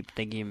knife, we keep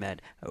thinking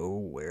that,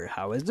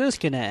 how is this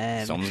gonna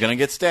end? Someone's gonna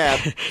get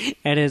stabbed.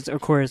 And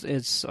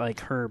it's like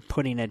her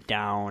putting it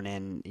down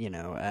and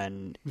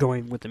and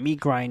going with the meat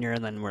grinder,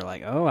 and then we're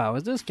like, how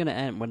is this gonna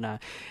end?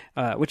 Whatnot.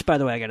 Which, by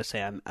the way, I gotta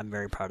say, I'm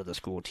very proud of the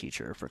school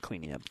teacher for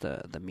cleaning up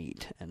the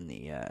meat and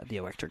the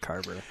electric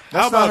carver.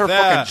 That's not her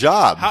fucking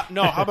job.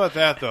 How about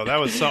that though? That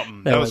was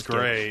something. That was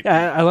great.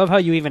 I love how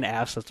you even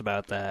asked us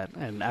about that,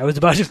 and I was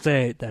about to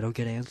say that'll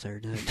get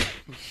answered.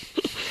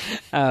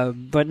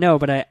 But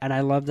I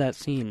love that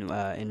scene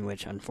in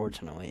which,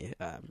 unfortunately,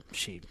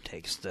 she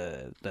takes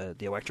the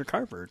electric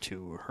carver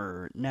to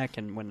her neck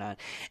and whatnot,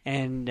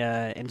 and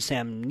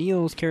Sam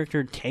Neill's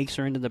character takes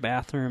her into the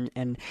bathroom,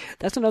 and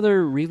that's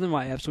another reason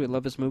why I absolutely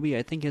love this movie.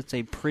 I think it's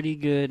a pretty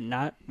good,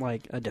 not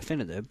like a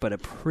definitive, but a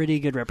pretty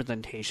good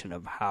representation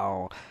of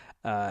how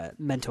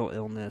mental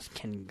illness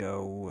can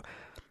go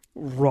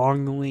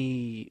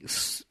wrongly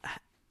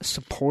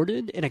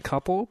supported in a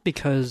couple,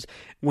 because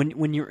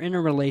when you're in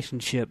a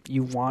relationship,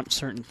 you want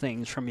certain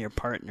things from your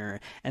partner,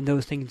 and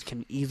those things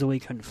can easily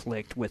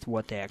conflict with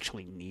what they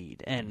actually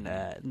need, and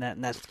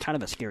that's kind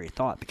of a scary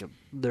thought because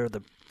they're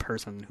the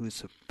person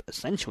who's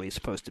essentially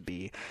supposed to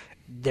be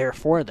there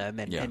for them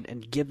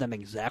and give them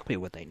exactly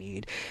what they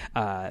need.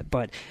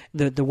 But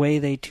the way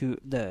the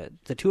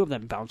two of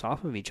them bounce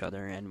off of each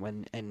other,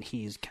 and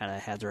he's kind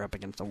of has her up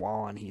against the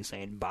wall, and he's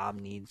saying Bob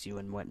needs you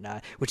and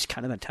whatnot, which is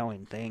kind of a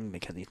telling thing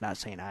because he's not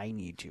saying I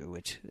need you,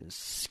 which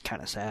is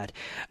kind of sad.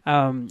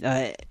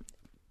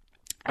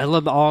 I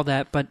love all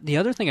that, but the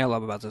other thing I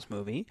love about this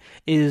movie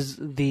is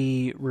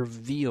the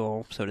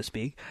reveal, so to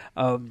speak,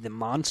 of the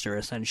monster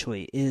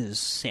essentially is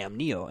Sam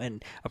Neill.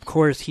 And, of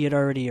course, he had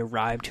already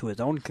arrived to his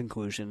own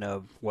conclusion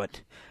of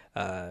what,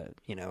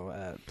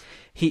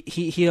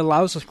 he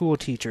allows the school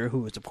teacher, who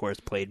was, of course,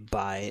 played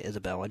by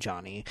Isabella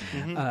Johnny,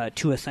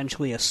 to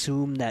essentially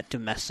assume that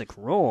domestic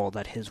role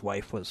that his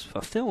wife was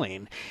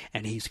fulfilling,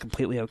 and he's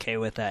completely okay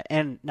with that.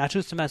 And not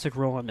just domestic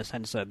role in the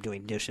sense of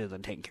doing dishes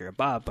and taking care of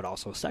Bob, but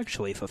also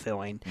sexually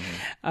fulfilling.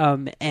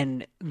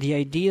 And the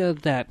idea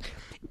that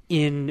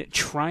in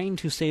trying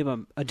to save a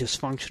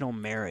dysfunctional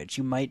marriage,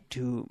 you might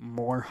do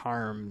more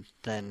harm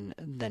than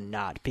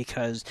not,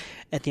 because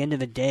at the end of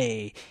the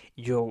day,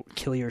 you'll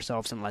kill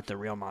yourselves and let the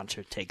real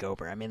monster take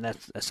over. I mean,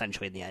 that's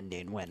essentially the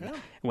ending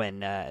when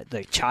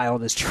the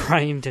child is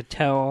trying to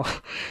tell...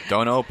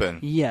 Don't open.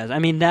 Yes, I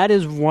mean, that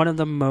is one of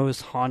the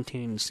most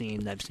haunting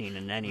scenes I've seen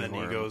in any horror.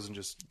 And then he goes and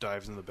just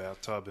dives in the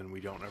bathtub, and we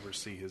don't ever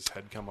see his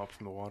head come up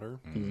from the water.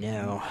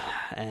 No.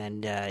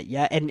 And,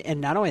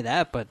 and not only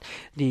that, but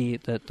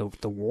the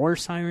war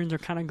sirens are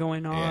kind of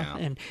going off.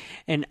 Yeah.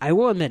 And I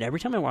will admit, every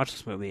time I watch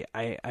this movie,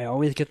 I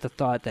always get the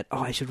thought that,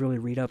 I should really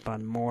read up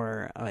on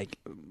more, like...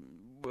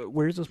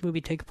 Where does this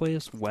movie take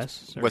place?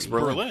 West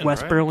Berlin.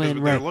 West right?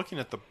 Berlin, They're right? looking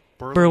at the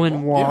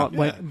Berlin Wall.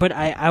 Yeah. But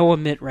I will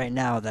admit right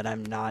now that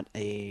I'm not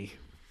a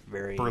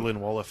very Berlin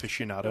Wall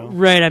aficionado.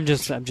 Right, I'm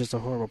just a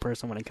horrible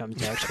person when it comes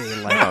to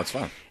actually No, it's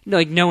fine.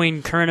 like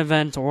knowing current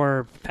events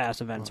or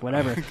past events,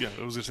 whatever. Yeah,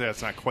 I was gonna say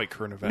that's not quite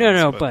current events.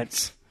 No,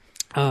 but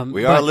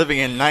We are living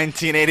in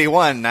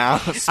 1981 now.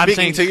 Speaking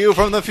saying- to you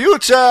from the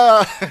future.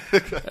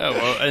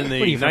 well, in the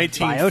What are you, from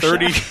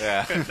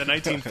 1930s, the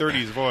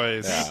 1930s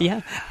voice.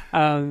 Yeah.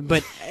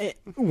 But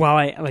while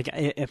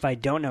if I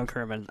don't know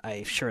current events,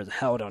 I sure as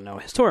hell don't know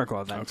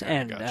historical events. Okay,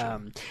 And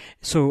gotcha.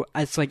 so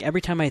it's like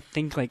every time I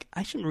think like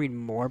I should read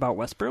more about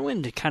West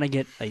Berlin to kind of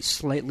get a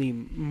slightly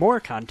more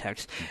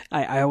context,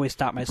 I always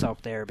stop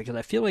myself there because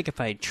I feel like if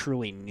I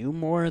truly knew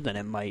more, then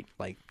it might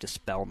like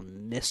dispel the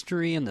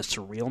mystery and the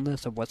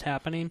surrealness of what's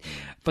happening.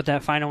 But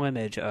that final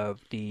image of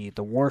the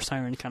war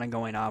sirens kind of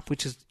going off,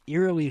 which is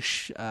eerily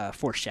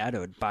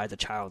foreshadowed by the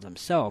child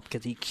himself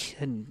because he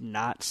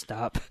cannot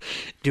stop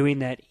doing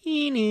that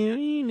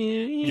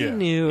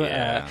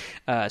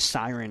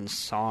siren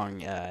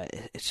song.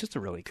 It's just a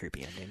really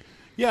creepy ending.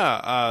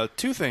 Yeah,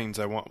 two things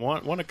I want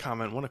to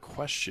comment, one a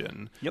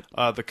question.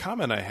 Yep. The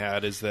comment I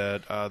had is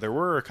that there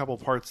were a couple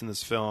parts in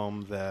this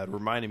film that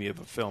reminded me of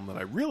a film that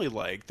I really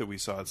liked that we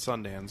saw at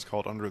Sundance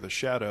called Under the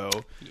Shadow.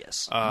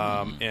 Yes.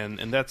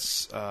 And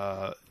that's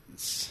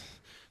it's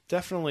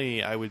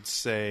definitely, I would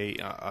say,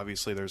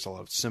 obviously there's a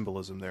lot of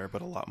symbolism there,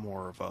 but a lot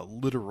more of a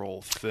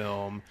literal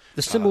film.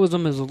 The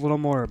symbolism is a little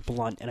more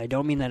blunt, and I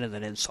don't mean that as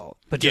an insult,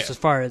 but just as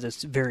far as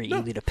it's very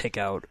easy to pick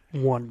out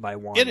one by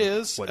one. It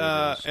is. What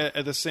it is.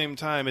 At the same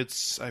time, I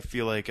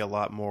feel like a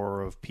lot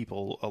more of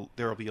people,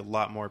 there will be a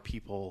lot more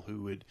people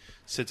who would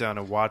sit down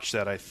and watch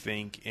that, I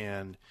think,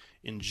 and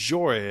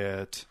enjoy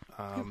it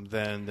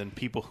than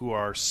people who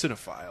are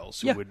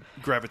cinephiles who would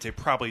gravitate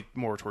probably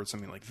more towards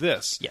something like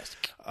this. Yes.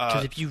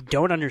 Because if you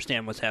don't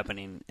understand what's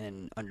happening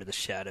in Under the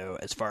Shadow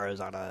as far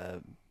as on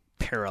a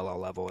parallel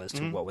level as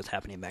to what was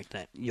happening back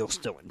then, you'll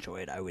still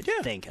enjoy it, I would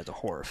think, as a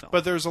horror film.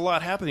 But there's a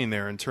lot happening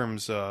there in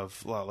terms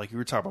of, like you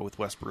were talking about with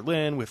West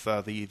Berlin, with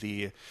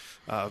the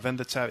event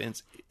that's happening.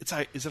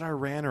 Is it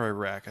Iran or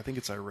Iraq? I think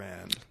it's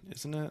Iran,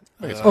 isn't it?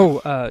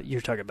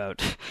 You're talking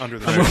about... Under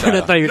the I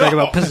Shadow. thought you were talking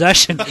about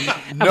Possession.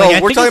 No,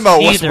 we're talking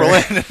about West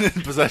Berlin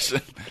and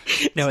Possession.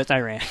 No, it's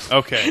Iran.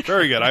 Okay,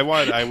 very good. I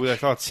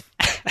thought...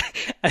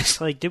 I was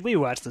like, did we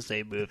watch the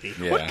same movie?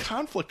 Yeah. What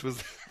conflict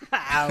was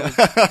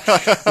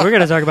that? We're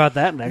going to talk about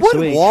that next What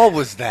week. wall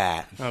was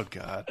that? Oh,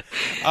 God.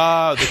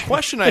 The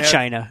question I had...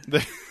 China.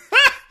 The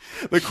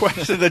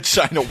question... The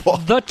China wall.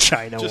 The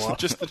China wall.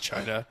 Just the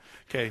China.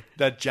 Okay,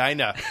 that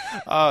China.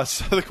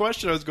 So the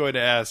question I was going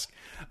to ask,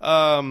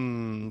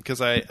 because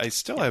I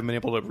still haven't been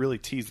able to really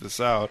tease this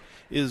out,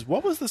 is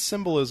what was the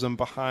symbolism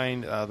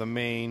behind the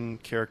main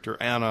character,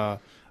 Anna,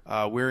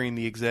 wearing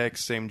the exact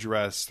same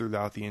dress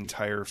throughout the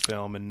entire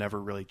film and never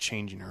really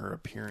changing her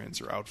appearance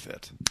or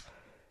outfit?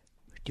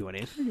 Do you want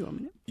to answer? Do you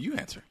want me to? You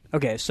answer.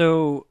 Okay,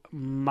 so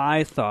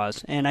my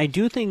thoughts, and I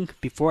do think,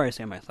 before I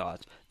say my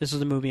thoughts, this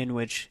is a movie in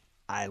which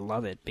I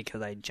love it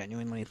because I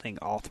genuinely think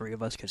all three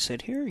of us could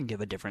sit here and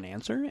give a different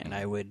answer, and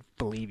I would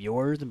believe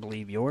yours and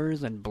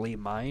believe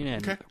mine,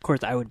 and of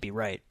course I would be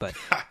right, but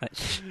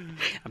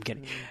I'm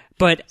kidding.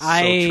 But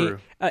true.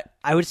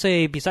 I would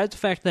say, besides the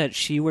fact that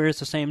she wears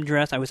the same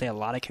dress, I would say a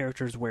lot of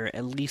characters wear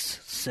at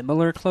least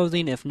similar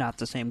clothing, if not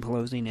the same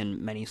clothing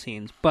in many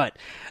scenes. But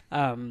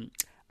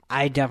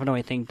I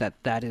definitely think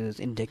that is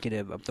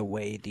indicative of the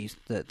way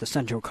the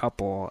central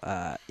couple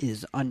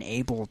is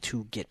unable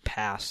to get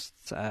past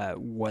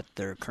what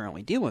they're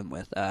currently dealing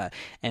with,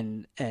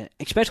 and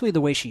especially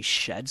the way she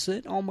sheds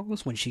it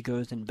almost when she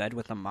goes in bed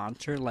with a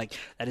monster. Like,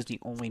 that is the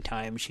only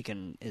time she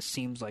can. It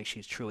seems like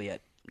she's truly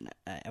at.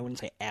 I wouldn't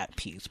say at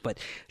peace, but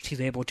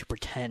she's able to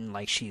pretend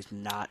like she's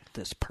not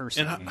this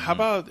person. And how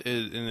about,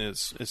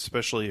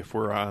 especially if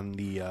we're on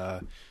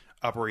the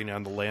operating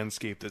on the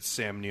landscape that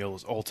Sam Neill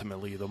is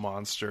ultimately the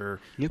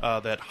monster,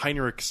 that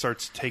Heinrich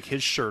starts to take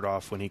his shirt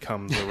off when he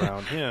comes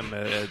around him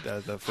at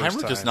the first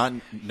Heinrich time. does not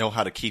know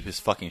how to keep his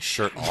fucking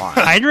shirt on.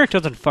 Heinrich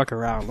doesn't fuck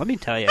around. Let me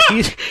tell you.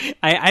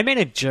 I made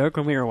a joke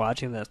when we were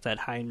watching this that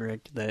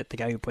Heinrich, the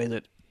guy who plays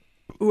it,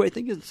 who I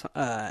think is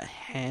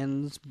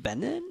Hans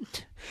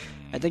Bennett.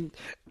 I think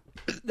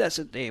that's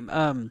his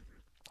name.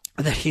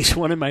 That he's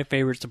one of my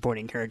favorite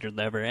supporting characters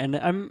ever, and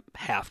I'm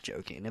half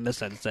joking in the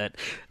sense that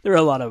there are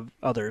a lot of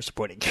other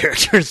supporting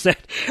characters that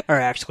are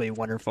actually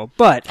wonderful.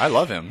 But I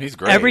love him; he's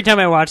great. Every time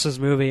I watch this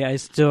movie, I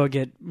still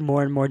get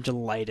more and more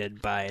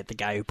delighted by the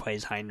guy who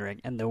plays Heinrich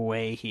and the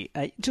way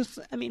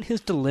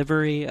his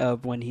delivery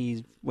of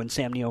when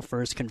Sam Neill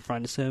first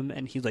confronts him,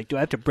 and he's like, "Do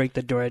I have to break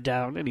the door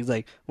down?" And he's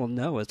like, "Well,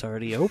 no, it's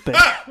already open."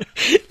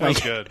 That's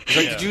good. He's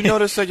like, did you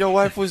notice that your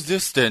wife was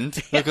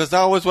distant? Because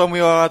that was when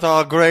we were at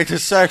our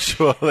greatest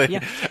sexually.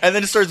 Yeah. And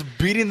then starts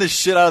beating the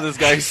shit out of this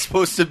guy who's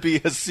supposed to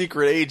be a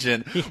secret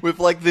agent with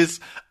like this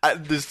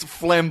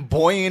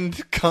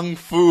flamboyant kung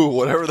fu,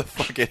 whatever the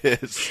fuck it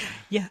is.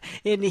 Yeah,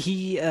 and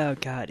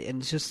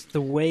and just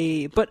the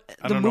way. But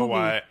I don't know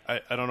why.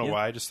 I don't know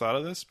why I just thought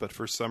of this, but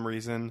for some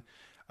reason,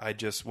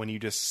 when you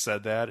just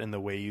said that and the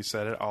way you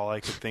said it, all I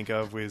could think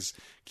of was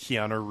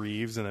Keanu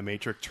Reeves in The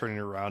Matrix turning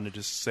around and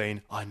just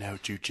saying, "I know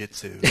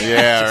jujitsu."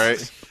 Yeah,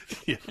 right.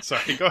 Yeah,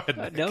 sorry, go ahead,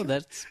 Nick. No,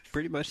 that's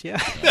pretty much, yeah.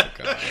 Oh,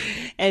 God.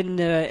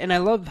 And I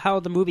love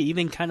how the movie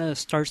even kind of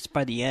starts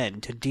by the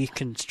end to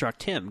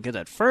deconstruct him, because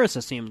at first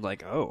it seems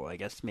like, oh, I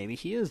guess maybe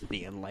he is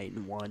the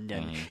enlightened one,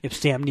 and if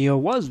Sam Neill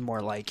was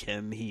more like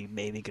him, he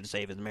maybe could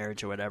save his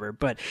marriage or whatever.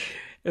 But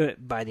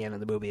by the end of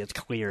the movie, it's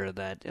clear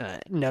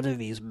that none of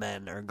these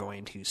men are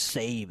going to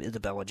save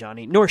Isabella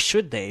Johnny, nor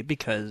should they,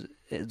 because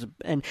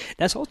and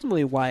that's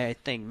ultimately why I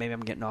think, maybe I'm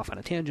getting off on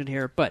a tangent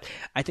here, but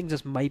I think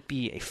this might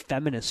be a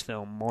feminist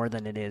film more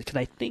than it is, because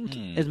I think,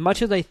 as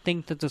much as I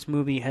think that this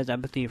movie has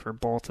empathy for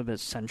both of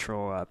its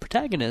central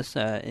protagonists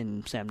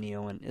in Sam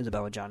Neill and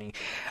Isabella Johnny,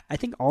 I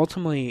think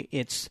ultimately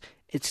it's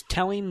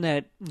telling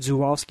that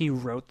Zulawski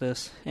wrote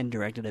this and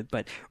directed it,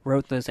 but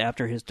wrote this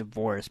after his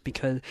divorce,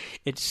 because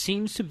it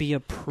seems to be a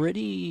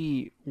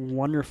pretty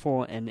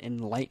wonderful and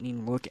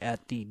enlightening look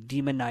at the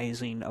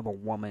demonizing of a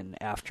woman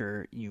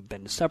after you've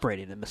been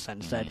separated, in the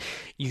sense that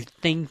you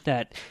think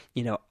that,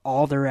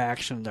 all their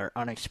actions are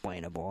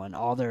unexplainable and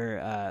all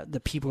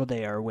the people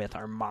they are with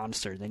are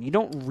monsters, and you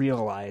don't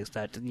realize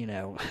that,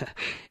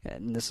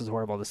 and this is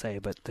horrible to say,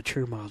 but the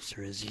true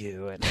monster is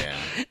you, and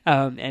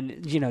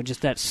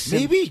just that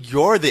Maybe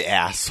you're the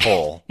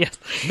asshole. Yes.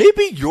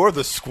 Maybe you're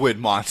the squid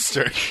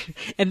monster.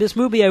 And this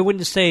movie, I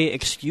wouldn't say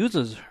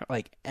excuses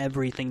like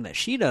everything that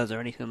she does or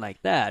anything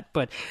like that,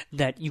 but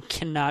that you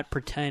cannot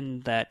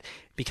pretend that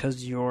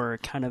because you're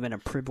kind of in a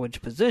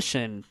privileged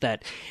position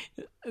that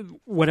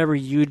whatever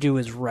you do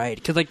is right.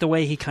 Because like the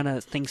way he kind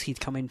of thinks he's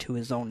coming to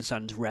his own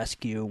son's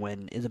rescue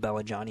when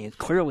Isabella Johnny is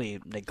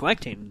clearly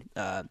neglecting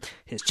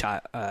his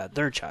child,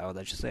 their child,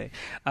 I should say.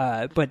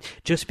 But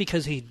just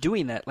because he's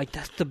doing that, like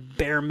that's the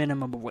bare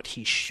minimum of what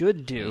he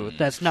should do.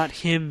 That's not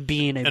him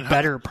being a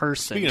better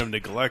person. Speaking of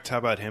neglect, how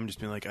about him just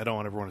being like, I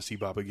don't ever want to see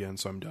Bob again,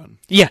 so I'm done.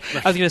 Yeah,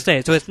 I was going to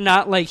say. So it's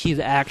not like he's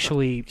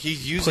actually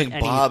he's using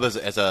Bob as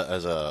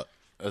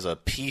a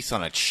piece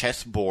on a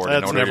chessboard.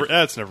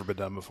 That's never been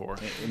done before.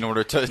 In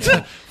order to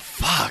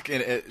fuck,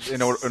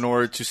 in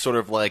order to sort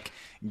of like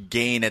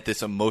gain at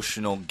this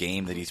emotional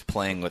game that he's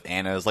playing with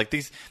Anna. Is like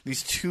these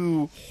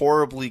two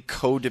horribly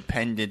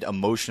codependent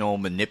emotional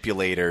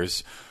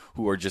manipulators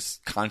who are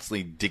just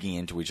constantly digging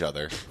into each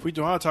other. If we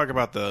do want to talk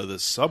about the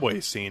subway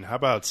scene, how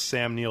about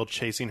Sam Neill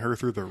chasing her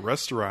through the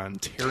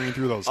restaurant, tearing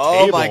through those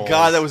tables? Oh my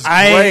God, that was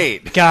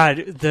great. God,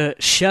 the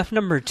chef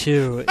number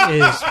 2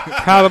 is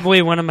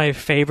probably one of my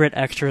favorite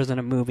extras in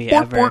a movie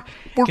ever.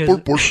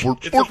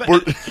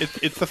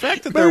 It's the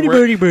fact that they're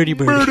birdie.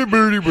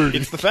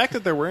 It's the fact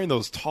that they're wearing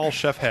those tall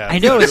chef hats. I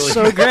know, it's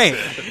so great.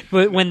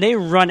 But when they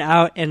run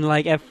out and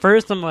like at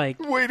first I'm like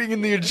waiting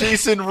in the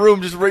adjacent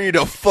room just ready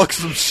to fuck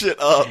some shit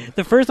up.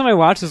 The first time I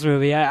watched this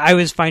movie, I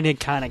was finding it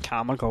kind of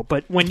comical.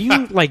 But when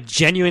you like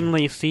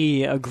genuinely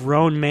see a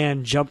grown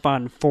man jump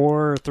on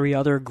 4 or 3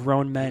 other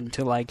grown men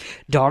to like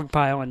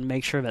dogpile and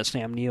make sure that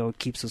Sam Neill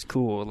keeps his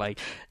cool, like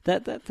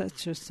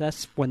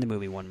that's when the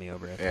movie won me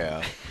over.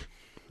 Yeah.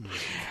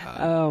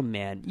 Oh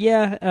man,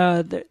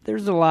 yeah.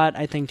 There's a lot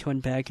I think to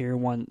unpack here.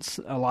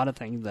 A lot of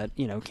things that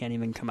can't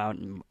even come out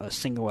in a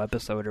single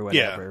episode or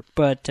whatever. Yeah.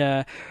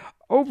 But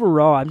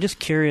overall, I'm just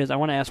curious. I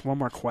want to ask one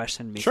more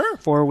question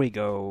before we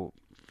go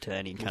to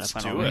any kind of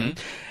final rating.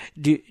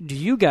 Do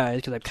you guys?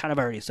 Because I've kind of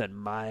already said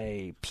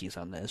my piece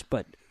on this,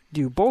 but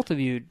do both of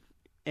you?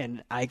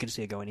 and I could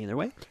see it going either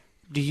way.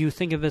 Do you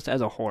think of this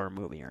as a horror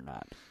movie or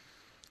not?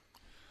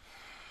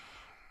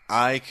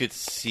 I could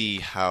see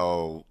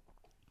how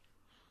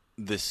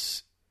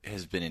this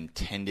has been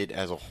intended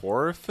as a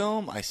horror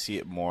film. I see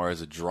it more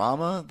as a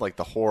drama. Like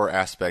the horror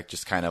aspect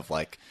just kind of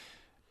like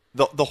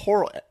the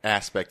horror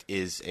aspect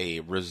is a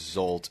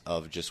result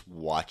of just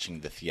watching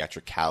the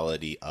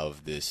theatricality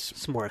of this.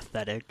 It's more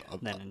aesthetic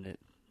than it.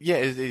 Yeah,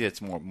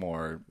 it's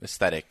more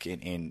aesthetic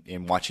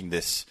in watching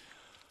this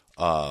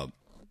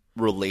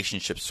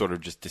relationship sort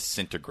of just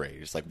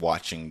disintegrate. It's like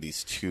watching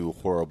these two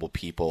horrible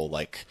people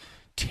like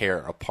tear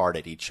apart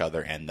at each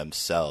other and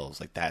themselves.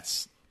 Like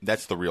that's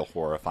the real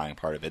horrifying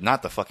part of it,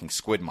 not the fucking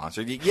squid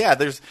monster. Yeah,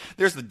 there's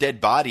the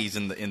dead bodies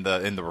in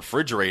the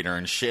refrigerator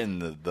and shit,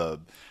 and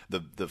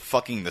the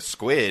fucking the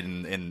squid,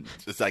 and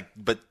it's like,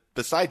 but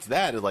besides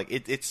that,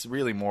 it's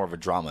really more of a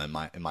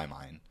drama in my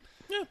mind.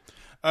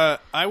 Yeah,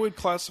 I would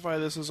classify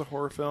this as a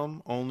horror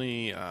film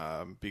only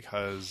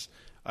because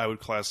I would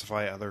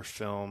classify other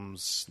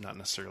films not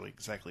necessarily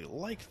exactly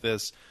like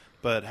this,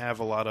 but have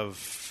a lot of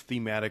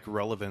thematic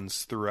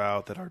relevance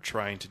throughout that are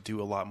trying to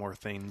do a lot more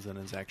things than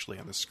is actually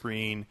on the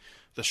screen.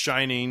 The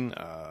Shining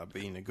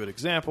being a good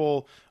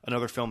example.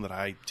 Another film that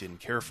I didn't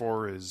care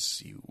for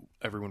is,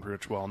 everyone pretty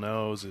much well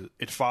knows,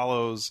 It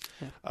Follows,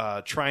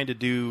 trying to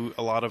do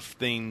a lot of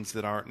things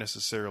that aren't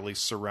necessarily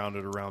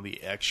surrounded around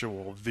the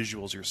actual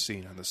visuals you're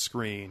seeing on the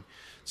screen.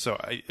 So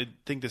I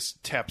think this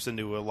taps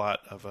into a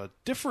lot of a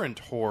different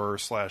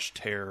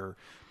horror/terror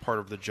part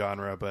of the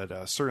genre,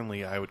 but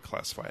certainly I would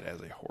classify it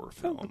as a horror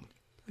film.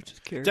 Which is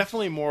curious.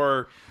 Definitely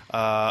more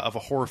of a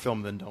horror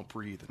film than Don't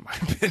Breathe, in my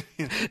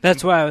opinion.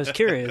 That's why I was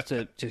curious,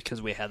 just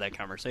because we had that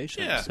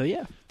conversation. Yeah. So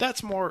yeah,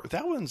 That's more.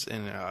 That one's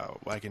in.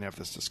 I can have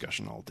this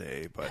discussion all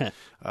day, but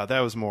that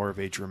was more of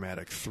a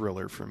dramatic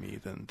thriller for me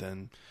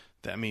than.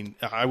 I mean,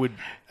 I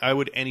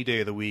would any day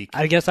of the week.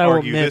 I guess I will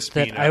argue admit this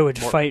that being I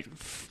would more, fight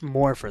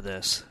more for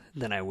this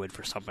than I would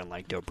for something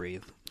like Don't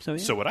Breathe. So yeah.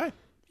 So would I.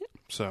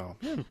 So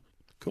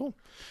cool.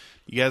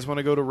 You guys want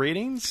to go to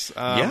ratings?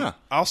 Yeah.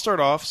 I'll start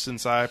off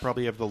since I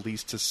probably have the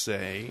least to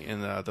say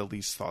and the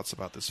least thoughts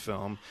about this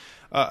film.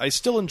 I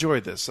still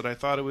enjoyed this, and I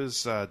thought it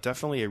was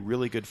definitely a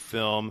really good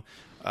film.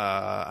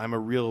 I'm a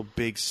real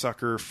big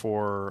sucker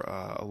for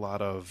a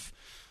lot of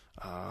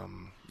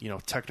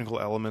technical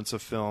elements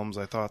of films.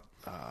 I thought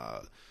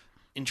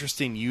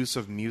interesting use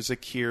of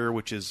music here,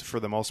 which is for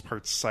the most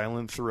part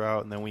silent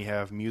throughout, and then we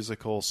have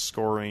musical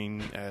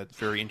scoring at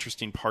very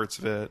interesting parts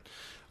of it.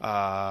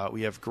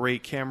 We have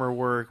great camera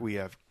work. We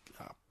have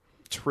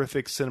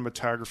terrific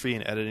cinematography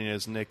and editing,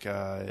 as Nick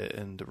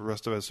and the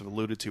rest of us have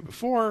alluded to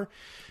before.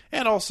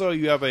 And also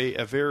you have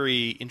a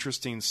very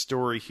interesting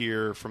story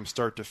here from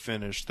start to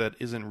finish that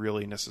isn't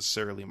really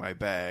necessarily my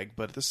bag,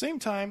 but at the same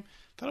time,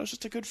 I thought it was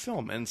just a good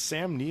film. And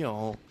Sam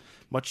Neill,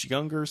 much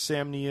younger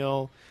Sam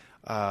Neill,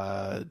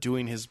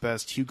 doing his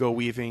best Hugo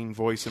Weaving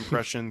voice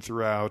impression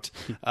throughout.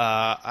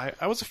 I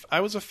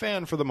was a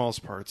fan for the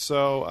most part.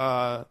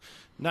 So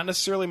not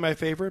necessarily my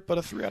favorite, but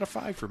a 3 out of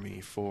 5 for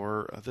me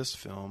for this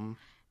film,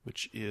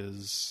 which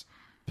is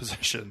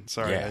Possession.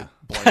 Sorry, Yeah.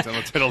 I blanked on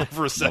the title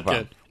for a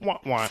second. Wah,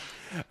 wah.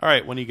 All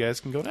right, one of you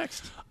guys can go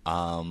next.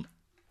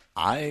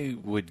 I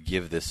would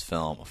give this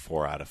film a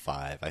 4 out of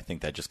 5. I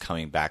think that just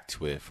coming back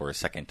to it for a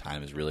second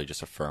time has really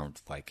just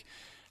affirmed like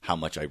how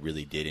much I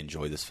really did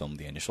enjoy this film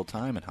the initial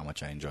time and how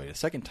much I enjoyed it a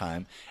second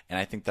time. And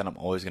I think that I'm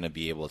always going to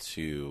be able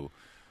to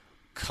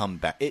come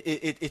back.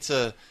 It's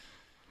a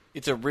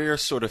rare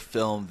sort of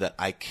film that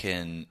I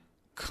can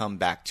come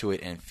back to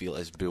it and feel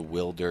as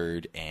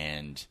bewildered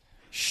and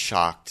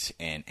shocked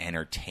and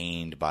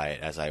entertained by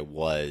it as I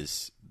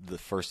was the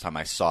first time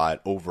I saw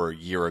it over a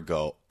year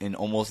ago in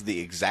almost the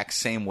exact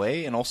same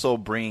way, and also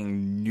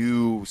bringing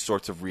new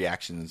sorts of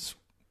reactions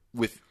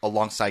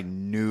alongside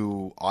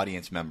new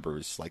audience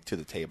members like to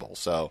the table.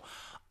 So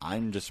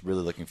I'm just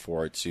really looking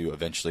forward to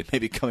eventually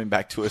maybe coming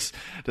back to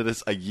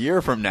this a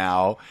year from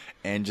now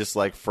and just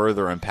like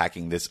further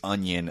unpacking this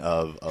onion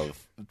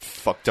of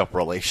fucked up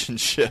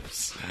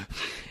relationships.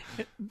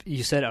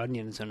 You said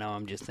onions, so now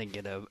I'm just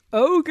thinking of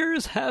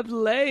ogres have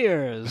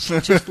layers,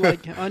 just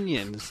like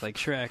onions, like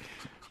Shrek.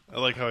 I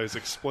like how he's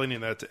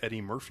explaining that to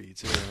Eddie Murphy,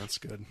 too. That's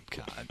good.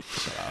 God,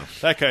 shut up.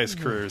 That guy's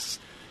career's...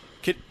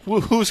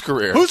 Whose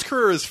career? Whose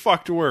career is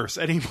fucked worse,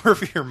 Eddie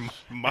Murphy or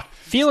Mike?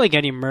 Feel like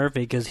Eddie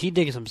Murphy because he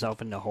digs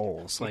himself into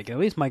holes. Like at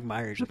least Mike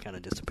Myers just kind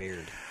of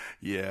disappeared.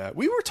 Yeah,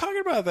 we were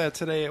talking about that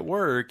today at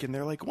work, and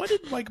they're like, "When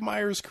did Mike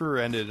Myers'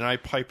 career ended?" And I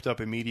piped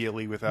up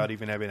immediately without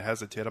even having to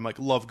hesitate. I'm like,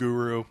 "Love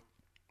Guru,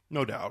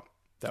 no doubt."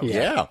 That was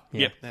Yeah.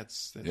 yeah.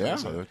 That's Yeah.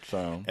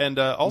 it. And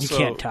also,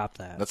 You can't top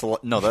that. That's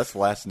the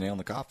last nail in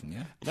the coffin.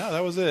 Yeah. no,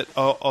 that was it.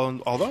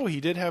 Although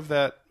he did have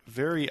that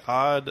very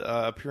odd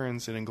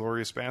appearance in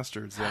Inglourious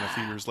Bastards then a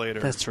few years later.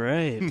 That's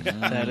right.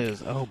 That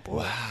is. Oh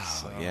boy.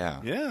 So, Yeah.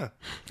 yeah.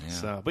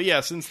 So, but yeah,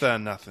 since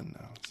then nothing.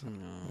 No. So,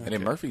 Eddie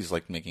Murphy's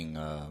like making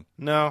a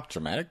no.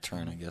 dramatic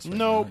turn, I guess. Right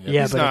Nope. now.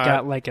 Yeah, He's but not. it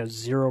got like a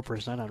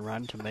 0% on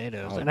Rotten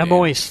Tomatoes, Oh, and I'm damn.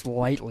 only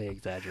slightly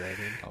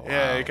exaggerating. Oh,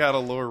 Yeah, wow. it got a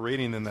lower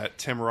rating than that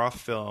Tim Roth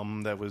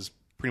film that was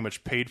pretty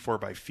much paid for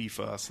by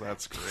FIFA, so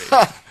that's great.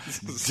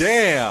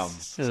 Damn.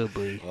 Oh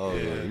boy.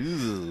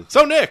 Oh,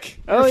 So, Nick.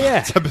 Oh,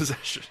 yeah. Thoughts on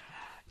Possession.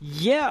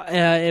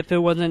 Yeah, if it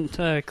wasn't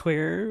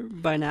clear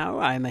by now,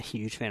 I'm a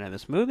huge fan of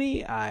this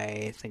movie.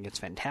 I think it's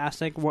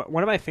fantastic.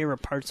 One of my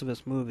favorite parts of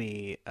this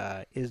movie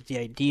is the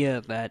idea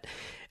that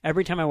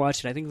every time I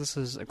watch it, I think this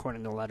is,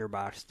 according to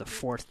Letterboxd, the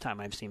 4th time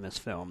I've seen this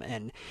film,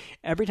 and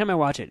every time I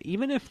watch it,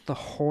 even if the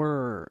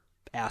horror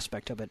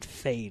aspect of it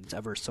fades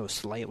ever so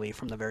slightly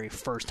from the very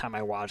first time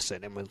I watched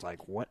it and was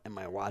like, what am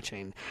I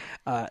watching?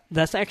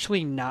 That's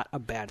actually not a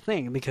bad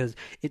thing, because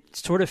it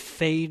sort of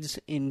fades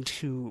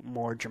into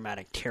more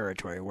dramatic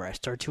territory where I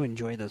start to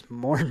enjoy this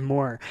more and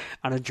more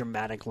on a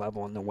dramatic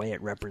level in the way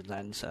it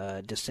represents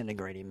a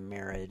disintegrating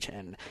marriage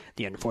and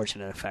the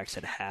unfortunate effects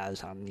it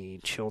has on the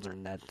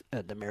children that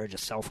the marriage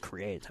itself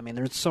creates. I mean,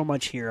 there's so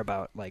much here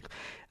about like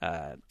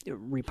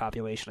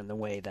repopulation and the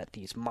way that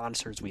these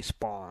monsters we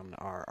spawn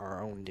are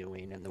our own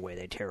doing, and the way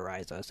they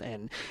terrorize us,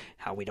 and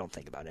how we don't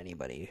think about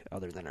anybody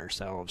other than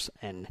ourselves.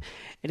 And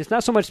it's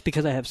not so much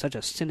because I have such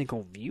a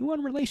cynical view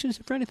on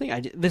relationships or anything.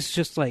 This is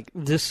just like,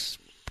 this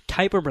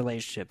type of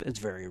relationship is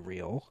very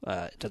real.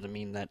 It doesn't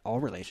mean that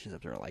all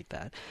relationships are like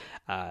that.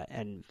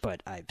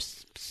 But I've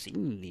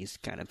seen these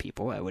kind of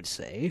people, I would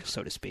say,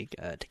 so to speak,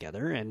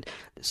 together, and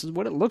this is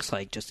what it looks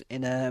like, just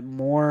in a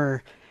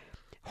more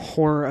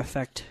horror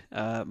effect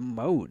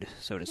mode,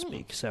 so to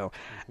speak. So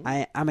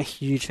I'm a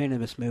huge fan of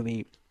this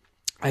movie.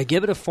 I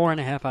give it a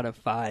 4.5 out of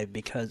 5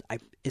 because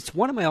it's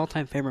one of my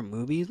all-time favorite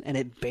movies, and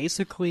it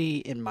basically,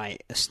 in my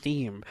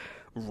esteem,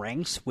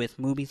 ranks with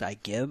movies I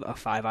give a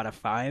 5 out of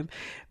 5,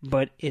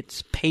 but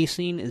its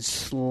pacing is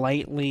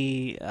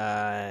slightly,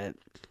 I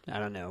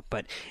don't know,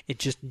 but it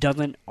just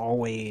doesn't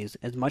always,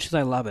 as much as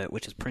I love it,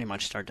 which is pretty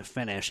much start to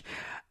finish,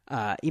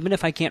 even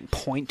if I can't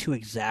point to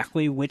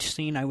exactly which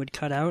scene I would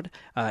cut out,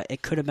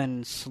 it could have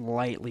been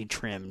slightly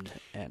trimmed.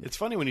 And It's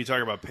funny when you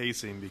talk about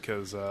pacing,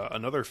 because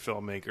another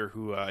filmmaker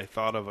who I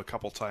thought of a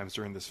couple times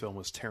during this film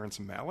was Terrence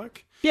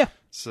Malick. yeah.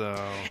 So,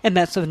 And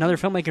that's another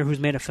filmmaker who's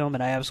made a film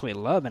that I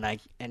absolutely love,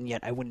 and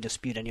yet I wouldn't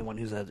dispute anyone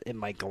who says it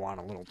might go on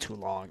a little too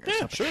long or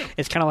something. sure.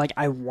 It's kind of like,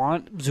 I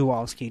want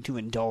Zulawski to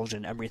indulge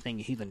in everything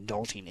he's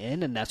indulging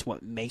in, and that's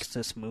what makes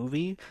this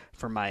movie,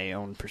 from my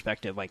own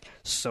perspective, like,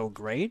 so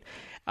great.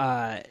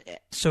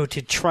 So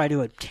to try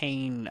to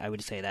obtain, I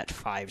would say, that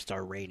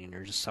 5-star rating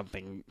or just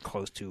something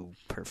close to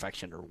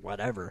perfection or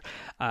whatever,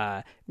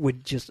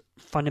 would just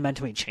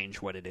fundamentally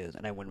change what it is,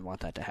 and I wouldn't want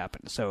that to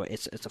happen. So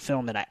it's a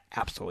film that I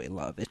absolutely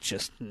love. It's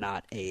just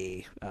not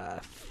a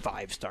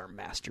 5-star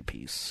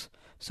masterpiece,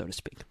 so to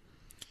speak.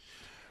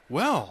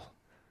 well,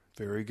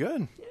 very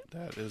good.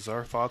 That is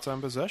our thoughts on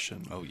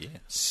Possession. Oh, yeah.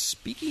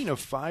 Speaking of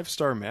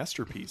 5-star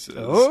masterpieces,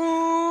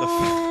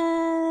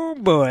 Oh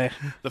boy!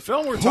 the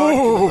film we're talking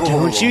about...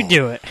 Don't you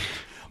do it?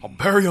 I'm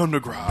Barry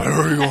Underground.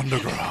 Barry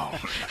Underground.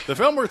 The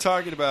film we're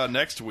talking about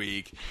next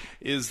week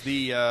is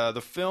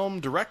the film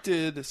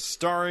directed,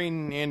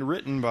 starring, and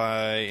written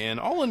by an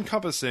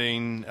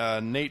all-encompassing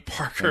Nate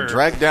Parker. And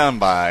dragged down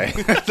by.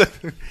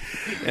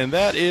 And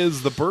that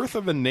is The Birth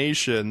of a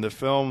Nation, the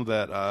film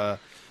that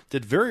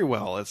did very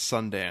well at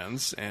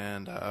Sundance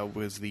and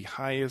was the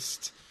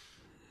highest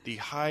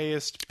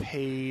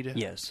paid,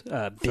 Yes, bid,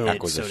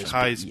 Acquisition. so to speak.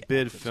 highest Yeah,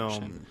 bid acquisition.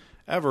 film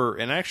ever,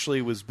 and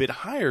actually was bid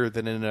higher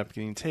than ended up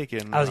getting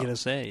taken. I was gonna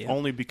say, yeah.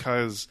 only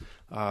because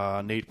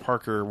Nate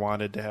Parker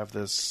wanted to have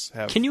this.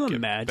 Can you get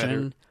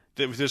imagine?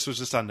 better. This was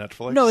just on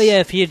Netflix? No, yeah,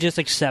 if he had just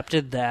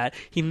accepted that,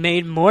 he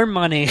made more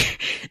money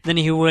than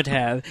he would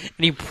have,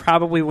 and he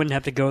probably wouldn't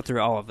have to go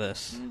through all of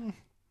this.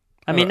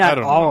 I mean, I not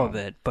don't all know. of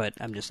it, but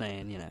I'm just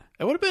saying,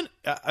 It would have been.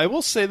 I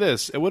will say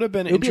this: it would have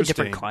been it would be a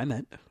interesting. different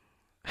climate.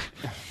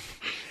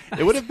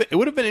 It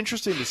would have been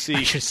interesting to see.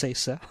 I should say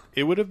so.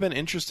 It would have been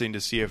interesting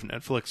to see if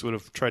Netflix would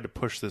have tried to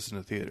push this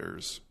into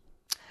theaters.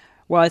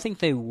 Well, I think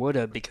they would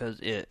have, because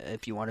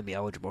if you want to be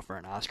eligible for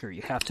an Oscar,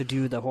 you have to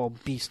do the whole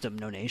Beast of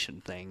No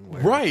Nation thing.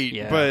 Where, Right,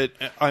 yeah. but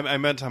I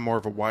meant on more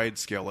of a wide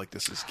scale, like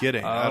this is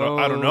getting. I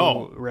don't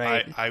know.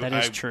 Right, that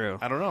is true.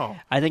 I don't know.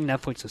 I think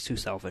Netflix is too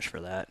selfish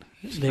for that.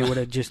 They would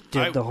have just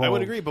did the whole. I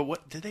would agree, but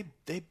what did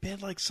they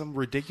bid like some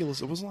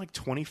ridiculous? It wasn't like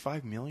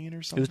 25 million or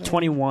It something. was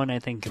 21, I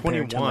think,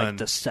 compared to 21. like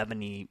the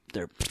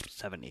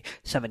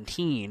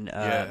 17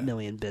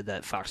 million bid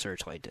that Fox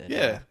Searchlight did.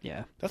 Yeah.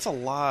 Yeah. That's a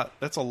lot.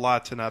 That's a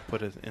lot to not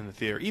put it in the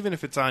theater, even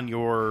if it's on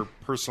your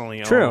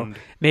personally True. owned.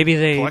 Maybe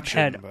they collection,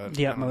 had but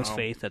the I don't utmost know.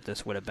 faith that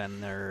this would have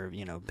been their,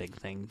 big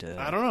thing to.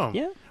 I don't know.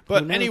 Yeah. Who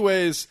But knows?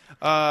 anyways,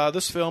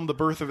 this film, The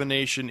Birth of a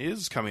Nation,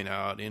 is coming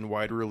out in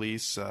wide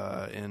release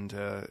and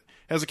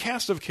has a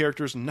cast of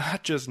characters,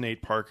 not just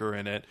Nate Parker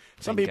in it.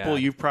 Some Thank people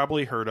God. you've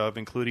probably heard of,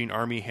 including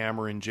Armie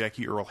Hammer and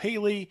Jackie Earle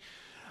Haley.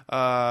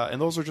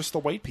 And those are just the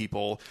white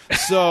people.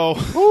 So,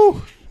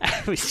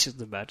 I was just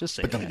about to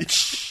say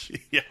that.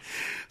 yeah.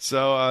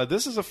 So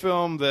this is a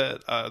film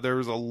that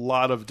there's a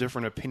lot of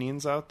different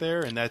opinions out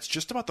there, and that's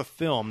just about the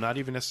film, not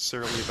even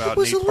necessarily about It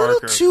was Nate a little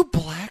Parker. too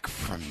black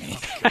for me.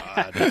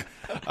 God.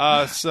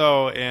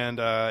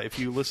 If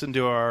you listen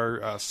to our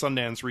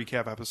Sundance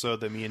recap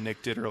episode that me and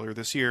Nick did earlier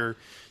this year,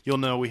 you'll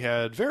know we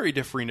had very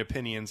differing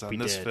opinions on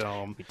this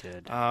film. We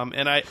did.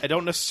 And I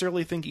don't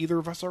necessarily think either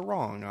of us are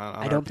wrong on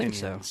I our don't think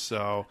opinions.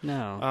 so. So,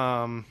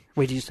 No.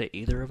 Wait, did you say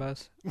either of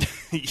us?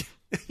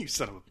 you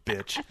son of a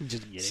bitch.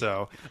 Just kidding.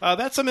 So,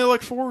 that's something to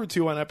look forward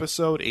to on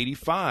episode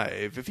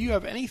 85. If you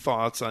have any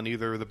thoughts on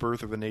either The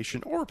Birth of a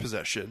Nation or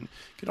Possession, you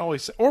can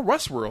always, or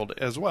Westworld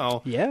as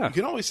well. Yeah. You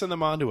can always send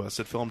them on to us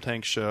at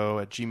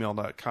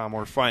filmtankshow@gmail.com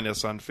or find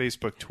us on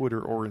Facebook,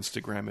 Twitter, or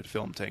Instagram at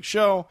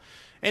filmtankshow.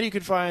 And you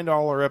can find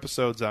all our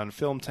episodes on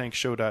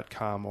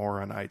filmtankshow.com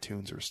or on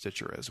iTunes or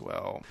Stitcher as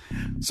well.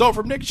 So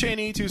from Nick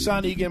Cheney to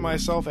Son Egan and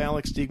myself,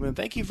 Alex Diegman,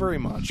 thank you very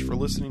much for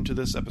listening to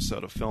this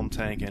episode of Film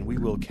Tank, and we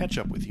will catch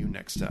up with you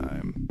next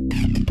time.